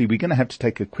 unfortunately, we're going to have to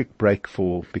take a quick break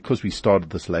because we started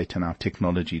this late and our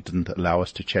technology didn't allow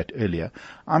us to chat earlier.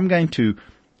 I'm going to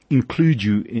include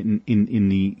you in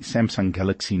the Samsung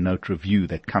Galaxy Note review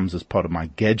that comes as part of my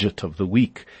gadget of the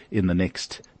week in the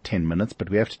next 10 minutes, but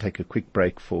we have to take a quick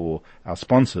break for our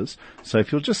sponsors. So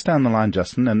if you'll just stay on the line,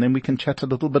 Justin, and then we can chat a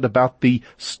little bit about the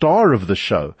star of the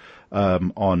show,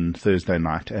 on Thursday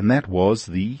night. And that was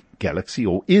the Galaxy,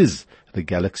 or is the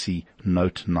Galaxy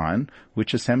Note 9,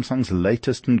 which is Samsung's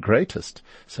latest and greatest.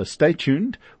 So stay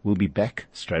tuned. We'll be back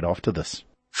straight after this.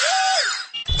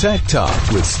 Tech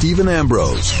Talk with Stephen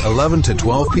Ambrose, 11 to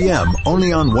 12 p.m.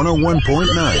 only on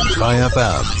 101.9 High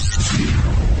FM.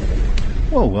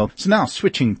 Well, so now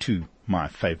switching to my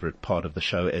favorite part of the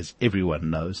show, as everyone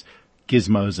knows,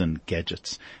 gizmos and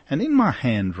gadgets. And in my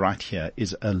hand right here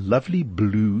is a lovely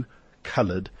blue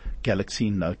colored Galaxy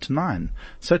Note 9.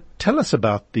 So tell us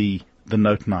about the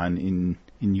Note 9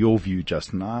 in your view,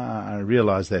 Justin. I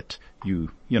realize that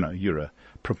you're a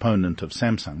proponent of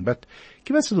Samsung, but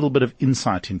give us a little bit of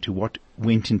insight into what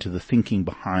went into the thinking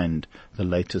behind the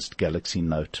latest Galaxy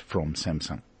Note from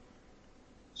Samsung.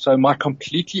 So my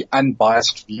completely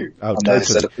unbiased view on that is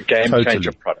that it's a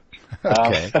game-changer product.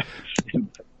 Okay.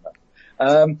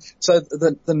 So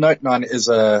the Note 9 is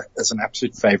an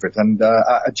absolute favorite, and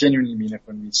I genuinely mean it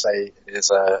when we say it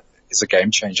is a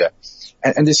game changer.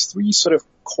 And there's three sort of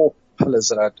core pillars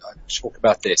that I talk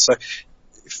about there. So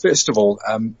first of all,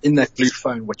 in that blue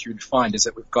phone, what you would find is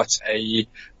that we've got a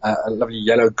lovely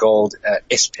yellow gold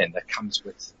S Pen that comes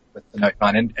with the Note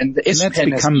 9, and the S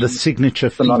Pen that's become the signature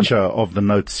feature of the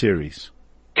Note series.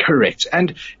 Correct.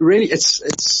 And really it's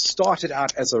started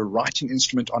out as a writing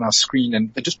instrument on our screen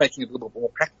and just making it a little bit more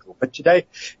practical. But today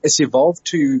it's evolved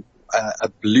to a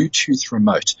Bluetooth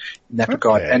remote in that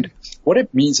regard. And what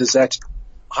it means is that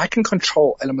I can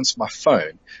control elements of my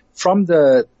phone from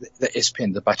the S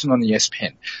Pen, the button on the S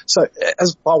Pen. So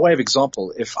as by way of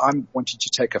example, if I'm wanting to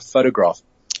take a photograph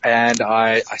and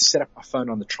I set up my phone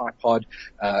on the tripod,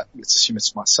 let's assume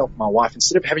it's myself, my wife,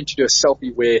 instead of having to do a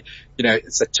selfie where,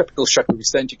 it's a typical shot where we're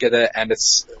standing together and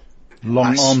it's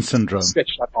long arm syndrome.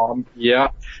 Stretched out arm, yeah,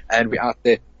 and we're out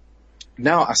there.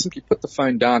 Now I simply put the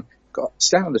phone down,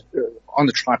 stand on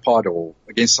the tripod or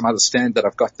against some other stand that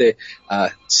I've got there,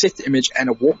 set the image and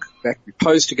I walk back, we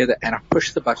pose together and I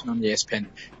push the button on the S Pen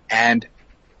and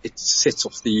it sets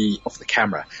off the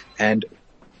camera and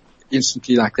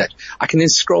instantly like that. I can then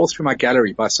scroll through my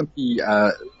gallery by simply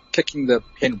clicking the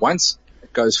pen once,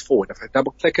 it goes forward. If I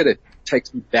double click it, it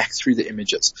takes me back through the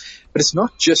images. But it's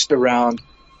not just around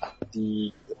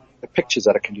the pictures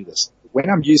that I can do this. When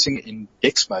I'm using it in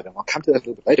Dex mode, and I'll come to that a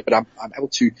little bit later, but I'm able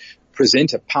to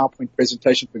present a PowerPoint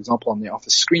presentation, for example, on the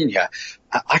office screen here.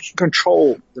 I can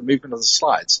control the movement of the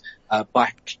slides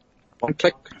by one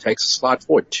click, takes a slide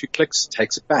forward, 2 clicks,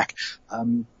 takes it back.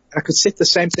 I could set the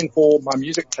same thing for my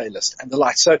music playlist and the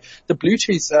like. So the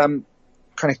Bluetooth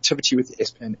connectivity with the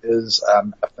S Pen is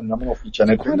a phenomenal feature.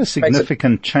 It's quite a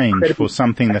significant change for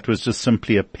something that was just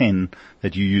simply a pen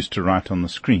that you used to write on the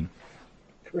screen.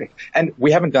 Correct. And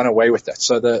we haven't done away with that.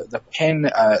 So the pen,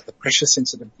 the pressure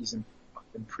sensitivity is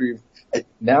improved. It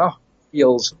now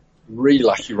feels really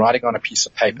like you're writing on a piece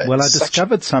of paper. Well, I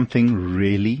discovered something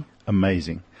really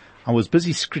amazing. I was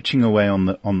busy scritching away on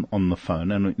the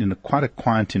phone and in quite a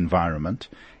quiet environment.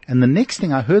 And the next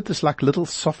thing I heard this like little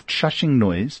soft shushing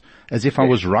noise as if I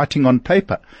was writing on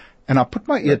paper. And I put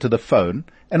my ear to the phone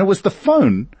and it was the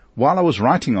phone while I was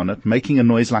writing on it making a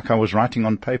noise like I was writing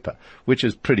on paper, which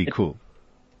is pretty cool.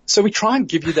 So we try and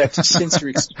give you that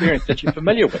sensory experience that you're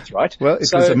familiar with, right? Well, it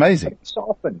was amazing. So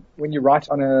often when you write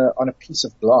on a piece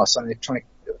of glass, on an electronic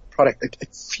product,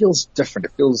 it feels different.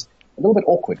 It feels a little bit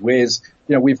awkward. Whereas,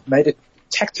 we've made it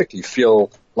tactically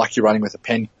feel like you're writing with a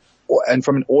pen. And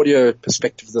from an audio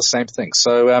perspective, the same thing.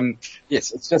 So,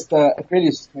 yes, it's just, it really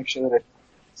is just to make sure that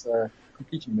it's a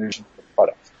complete immersion for the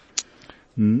product.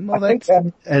 Well,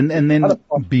 and then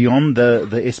beyond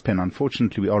the S Pen,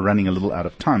 unfortunately, we are running a little out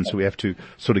of time, so we have to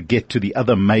sort of get to the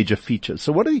other major features.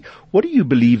 So what do you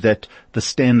believe that the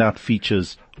standout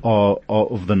features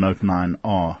of the Note 9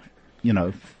 are,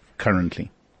 currently?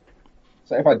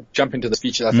 So if I jump into the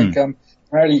features, I think,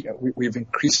 primarily we've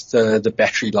increased the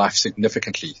battery life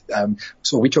significantly.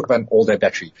 So we talk about an all-day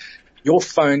battery. Your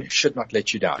phone should not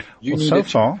let you down. So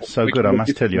far, so good. I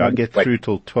must tell you, I get through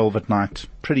till 12 at night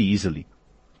pretty easily.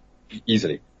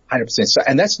 Easily. 100%. So,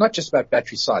 and that's not just about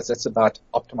battery size. That's about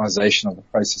optimization of the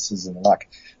processors and the like.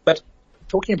 But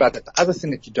talking about that, the other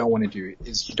thing that you don't want to do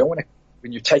is you don't want to,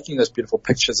 when you're taking those beautiful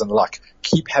pictures and the like,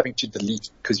 keep having to delete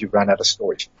because you've run out of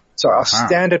storage. So our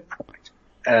standard product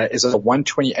is a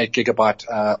 128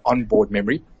 gigabyte onboard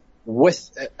memory with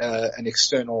an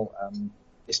external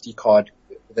SD card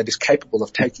that is capable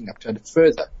of taking up to a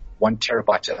further 1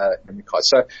 terabyte memory card.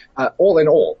 So all in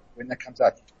all, when that comes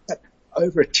out,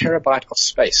 over 1 terabyte of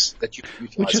space that you can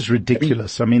utilize. Which is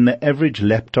ridiculous. I mean, the average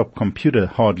laptop computer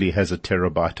hardly has 1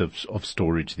 terabyte of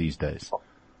storage these days.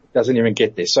 It doesn't even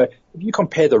get there. So if you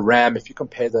compare the RAM, if you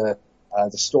compare the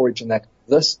storage in that,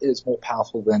 this is more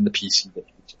powerful than the PC that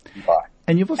you buy.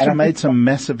 And you've also made some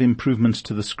massive improvements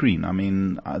to the screen. I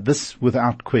mean, this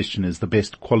without question is the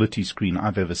best quality screen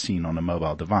I've ever seen on a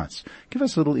mobile device. Give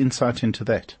us a little insight into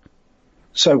that.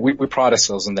 So we pride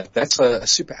ourselves on that. That's a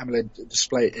Super AMOLED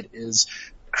display. It is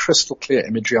crystal clear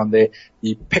imagery on there.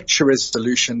 The picture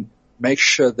resolution makes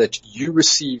sure that you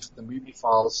receive the movie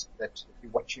files that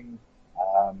you're watching,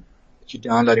 that you're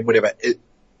downloading, whatever,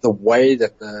 the way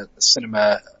that the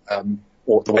cinema,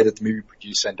 or the way that the movie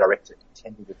producer and director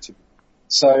intended it to be.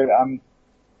 So,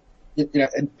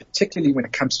 and particularly when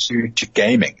it comes to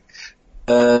gaming,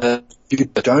 you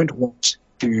don't want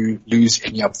to lose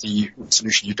any of the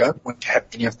resolution. You don't want to have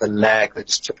any of the lag that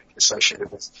is typically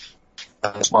associated with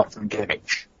smartphone gaming.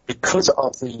 Because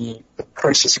of the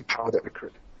processing power that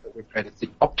we've created, the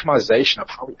optimization of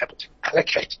how we're able to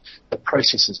allocate the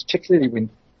processes, particularly when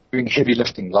doing heavy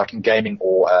lifting like in gaming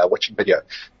or watching video,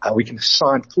 we can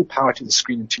assign full power to the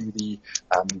screen and to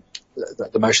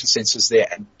the motion sensors there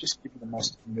and just give you the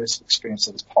most immersive experience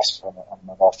that is possible on a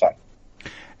mobile phone.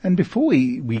 And before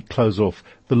we close off,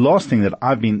 the last thing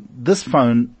that this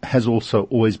phone has also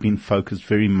always been focused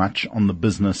very much on the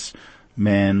business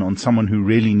man, on someone who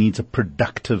really needs a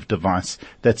productive device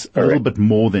that's a little bit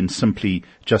more than simply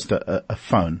just a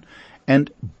phone.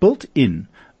 And built in,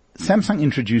 Samsung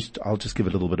introduced, I'll just give a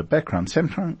little bit of background,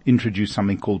 Samsung introduced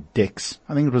something called DeX.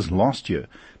 I think it was last year.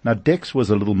 Now DeX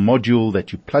was a little module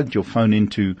that you plugged your phone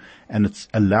into, and it's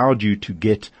allowed you to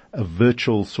get a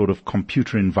virtual sort of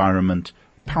computer environment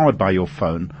powered by your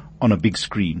phone on a big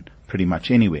screen pretty much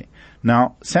anywhere.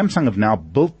 Now, Samsung have now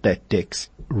built that DeX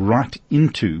right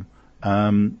into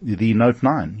the Note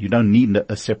 9. You don't need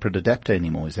a separate adapter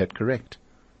anymore. Is that correct?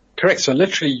 Correct. So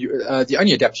literally, the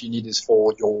only adapter you need is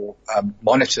for your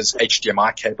monitor's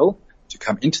HDMI cable to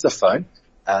come into the phone,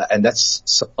 and that's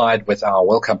supplied with our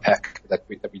welcome pack that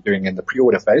we're doing in the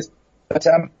pre-order phase. But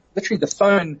literally, the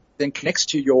phone then connects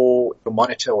to your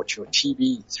monitor or to your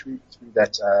TV through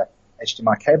that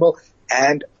HDMI cable,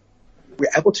 and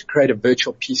we're able to create a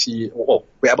virtual PC, or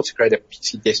we're able to create a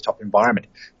PC desktop environment.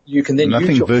 You can then use your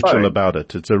phone. Nothing virtual about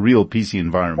it. It's a real PC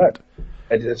environment.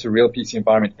 Right. It's a real PC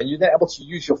environment, and you're then able to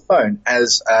use your phone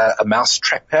as a mouse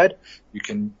trackpad. You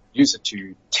can use it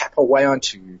to tap away on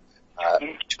to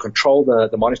control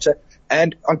the monitor.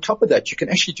 And on top of that, you can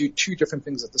actually do two different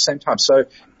things at the same time. So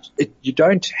you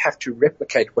don't have to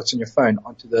replicate what's on your phone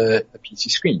onto the PC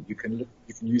screen. You can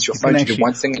use your phone to do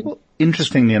one thing. Well,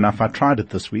 interestingly enough, I tried it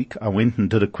this week. I went and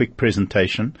did a quick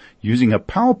presentation using a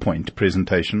PowerPoint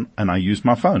presentation, and I used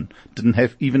my phone. Didn't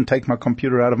even take my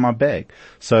computer out of my bag.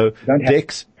 So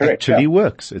DeX actually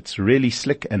works. It's really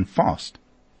slick and fast.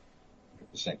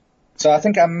 100%. So I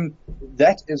think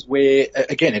that is where,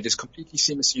 again, it is completely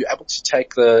seamless. You're able to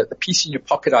take the PC in your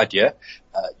pocket idea.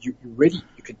 You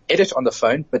can edit on the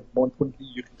phone, but more importantly,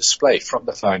 you can display from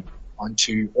the phone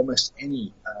onto almost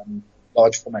any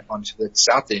large format monitor that's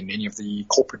out there in any of the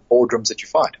corporate boardrooms that you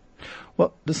find.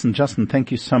 Well, listen, Justin,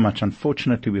 thank you so much.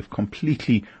 Unfortunately, we've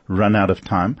completely run out of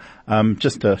time.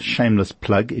 Just a shameless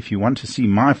plug. If you want to see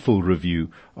my full review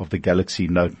of the Galaxy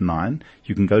Note 9,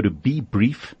 you can go to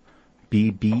BBrief,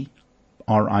 BBRIEF,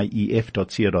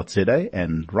 rief.co.za,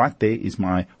 and right there is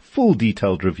my full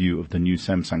detailed review of the new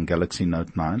Samsung Galaxy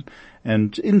Note 9.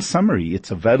 And in summary,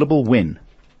 it's available when?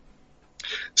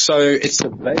 So it's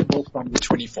available from the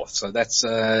 24th. So that's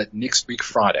next week,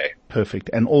 Friday.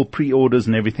 Perfect. And all pre-orders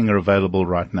and everything are available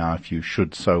right now if you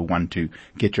should so want to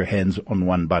get your hands on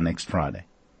one by next Friday.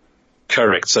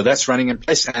 Correct. So that's running in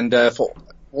place. And for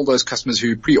all those customers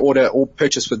who pre-order or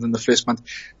purchase within the first month,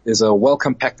 there's a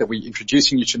welcome pack that we're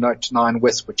introducing you to Note 9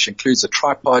 with, which includes a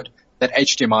tripod, that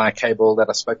HDMI cable that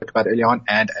I spoke about earlier on,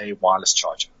 and a wireless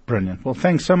charger. Brilliant. Well,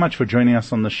 thanks so much for joining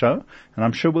us on the show, and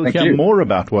I'm sure we'll Thank hear you. more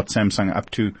about what Samsung are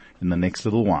up to in the next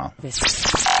little while.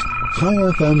 High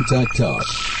FM Tech Talk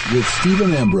with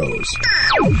Stephen Ambrose.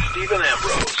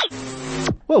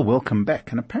 Well, welcome back,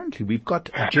 and apparently we've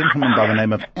got a gentleman by the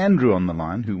name of Andrew on the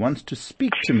line who wants to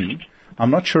speak to me.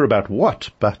 I'm not sure about what,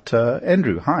 but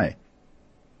Andrew, hi.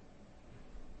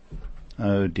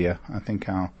 Oh dear, I think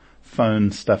our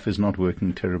phone stuff is not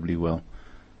working terribly well.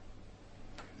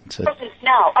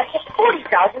 Now, I kept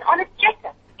 40,000 on a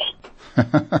checker.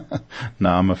 No,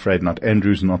 I'm afraid not.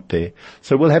 Andrew's not there.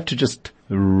 So we'll have to just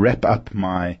wrap up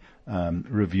my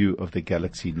review of the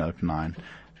Galaxy Note 9.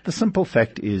 The simple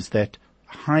fact is that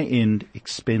high-end,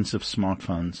 expensive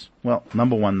smartphones, well,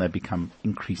 number one, they become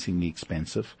increasingly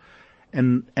expensive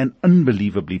and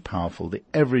unbelievably powerful. The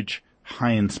average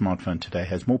high-end smartphone today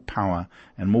has more power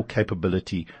and more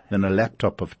capability than a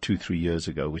laptop of 2-3 years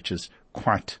ago, which is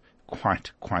quite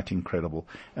incredible.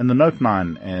 And the Note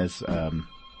 9, as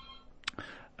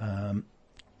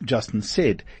Justin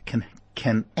said,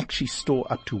 can actually store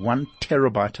up to 1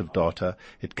 terabyte of data.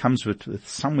 It comes with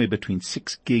somewhere between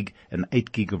 6 gig and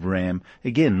 8 gig of RAM.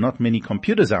 Again, not many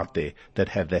computers out there that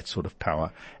have that sort of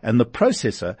power. And the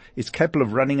processor is capable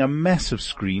of running a massive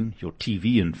screen, your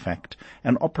TV in fact,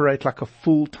 and operate like a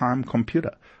full-time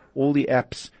computer. All the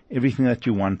apps, everything that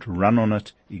you want, run on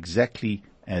it exactly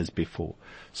as before.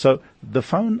 So the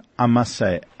phone, I must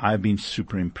say, I've been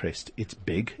super impressed. It's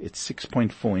big. It's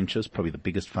 6.4 inches, probably the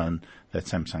biggest phone that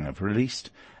Samsung have released.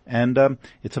 And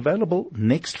it's available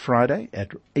next Friday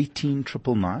at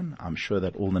 18,999. I'm sure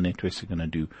that all the networks are going to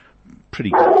do pretty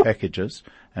good packages.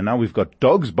 And now we've got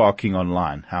dogs barking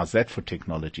online. How's that for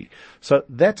technology? So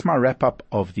that's my wrap up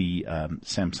of the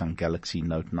Samsung Galaxy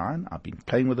Note 9. I've been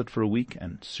playing with it for a week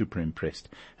and super impressed.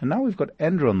 And now we've got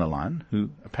Andrew on the line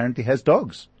who apparently has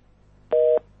dogs.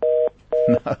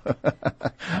 No,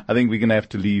 I think we're going to have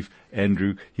to leave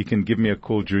Andrew. He can give me a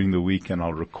call during the week and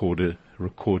I'll record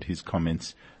his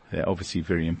comments. They're obviously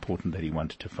very important that he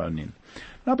wanted to phone in.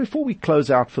 Now, before we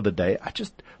close out for the day,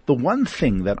 the one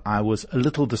thing that I was a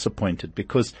little disappointed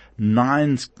because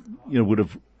all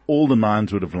the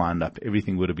nines would have lined up.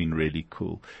 Everything would have been really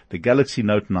cool. The Galaxy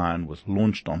Note 9 was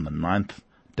launched on the 9th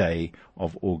day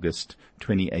of August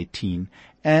 2018.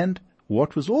 And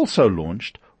what was also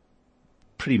launched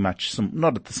pretty much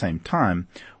not at the same time,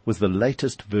 was the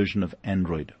latest version of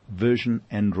Android, version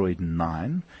Android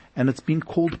 9, and it's been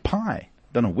called Pie.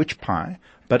 Don't know which Pie,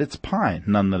 but it's Pie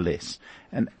nonetheless.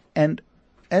 And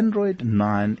Android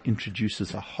 9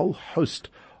 introduces a whole host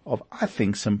of, I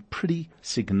think, some pretty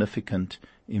significant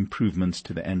improvements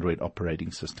to the Android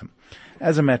operating system.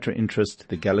 As a matter of interest,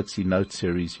 the Galaxy Note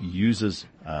series uses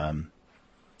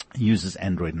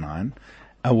Android 9.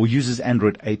 Uses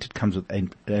Android 8. It comes with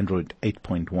Android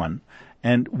 8.1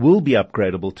 and will be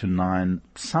upgradable to 9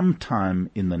 sometime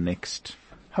in the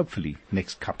hopefully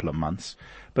next couple of months.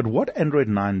 But what Android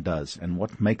 9 does and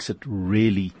what makes it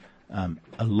really a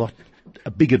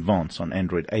big advance on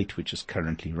Android 8, which is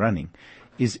currently running,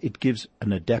 is it gives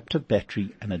an adaptive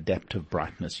battery and adaptive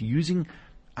brightness using,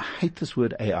 I hate this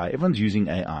word AI, everyone's using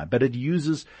AI, but it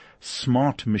uses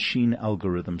smart machine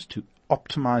algorithms to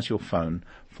optimize your phone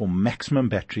for maximum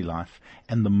battery life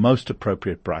and the most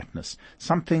appropriate brightness.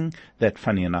 Something that,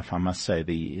 funny enough, I must say,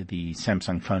 the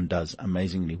Samsung phone does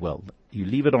amazingly well. You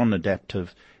leave it on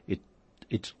adaptive,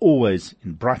 it's always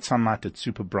in bright sunlight, it's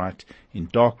super bright. In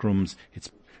dark rooms,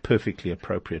 it's perfectly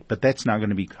appropriate. But that's now going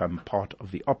to become part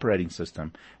of the operating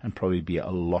system and probably be a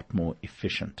lot more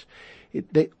efficient.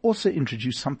 They also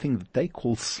introduced something that they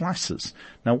call slices.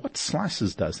 Now, what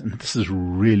slices does, and this is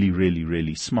really, really,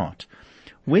 really smart,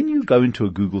 when you go into a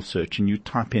Google search and you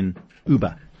type in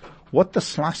Uber, what the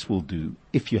slice will do,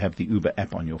 if you have the Uber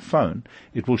app on your phone,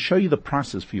 it will show you the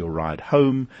prices for your ride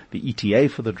home, the ETA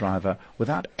for the driver,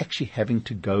 without actually having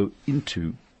to go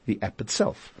into the app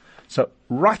itself. So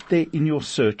right there in your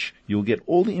search, you'll get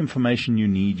all the information you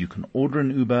need. You can order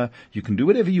an Uber. You can do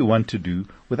whatever you want to do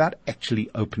without actually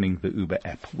opening the Uber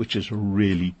app, which is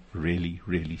really, really,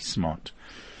 really smart.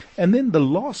 And then the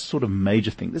last sort of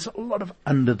major thing, there's a lot of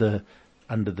under the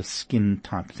under the skin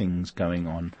type things going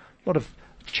on, a lot of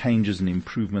changes and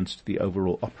improvements to the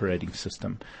overall operating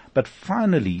system. But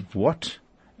finally, what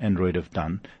Android have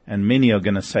done, and many are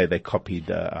going to say they copied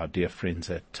our dear friends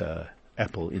at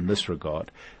Apple in this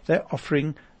regard,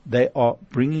 they are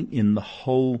bringing in the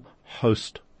whole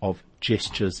host of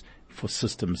gestures for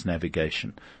systems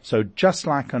navigation. So just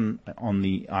like on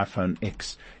the iPhone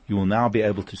X, you will now be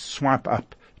able to swipe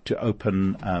up to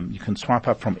open, you can swipe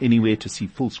up from anywhere to see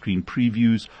full screen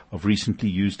previews of recently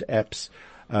used apps,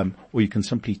 or you can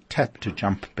simply tap to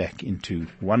jump back into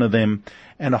one of them,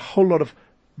 and a whole lot of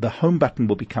the home button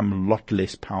will become a lot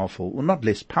less powerful, or not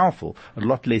less powerful, a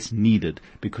lot less needed,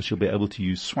 because you'll be able to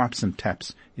use swipes and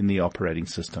taps in the operating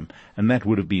system. And that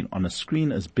would have been on a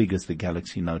screen as big as the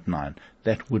Galaxy Note 9.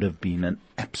 That would have been an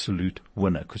absolute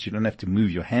winner, because you don't have to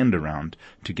move your hand around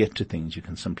to get to things. You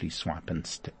can simply swipe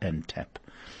and tap.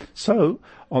 So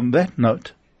on that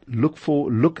note,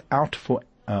 look out for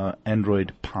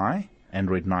Android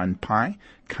 9 Pie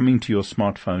coming to your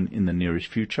smartphone in the nearest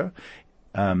future.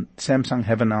 Samsung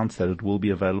have announced that it will be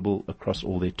available across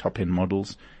all their top-end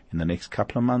models in the next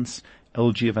couple of months.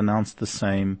 LG have announced the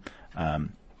same,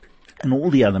 and all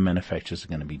the other manufacturers are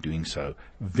going to be doing so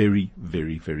very,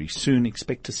 very, very soon.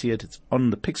 Expect to see it. It's on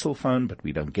the Pixel phone, but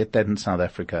we don't get that in South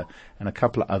Africa, and a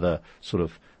couple of other sort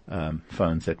of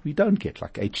phones that we don't get,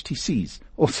 like HTCs,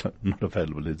 also not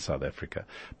available in South Africa.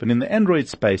 But in the Android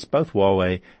space, both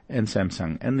Huawei and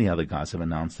Samsung and the other guys have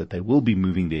announced that they will be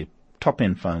moving their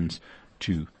top-end phones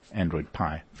to Android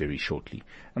Pie very shortly.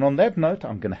 And on that note,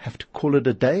 I'm going to have to call it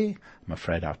a day. I'm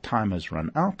afraid our time has run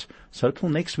out. So till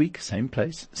next week, same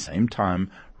place, same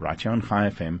time, right here on Chai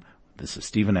FM. This is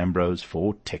Stephen Ambrose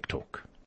for Tech Talk.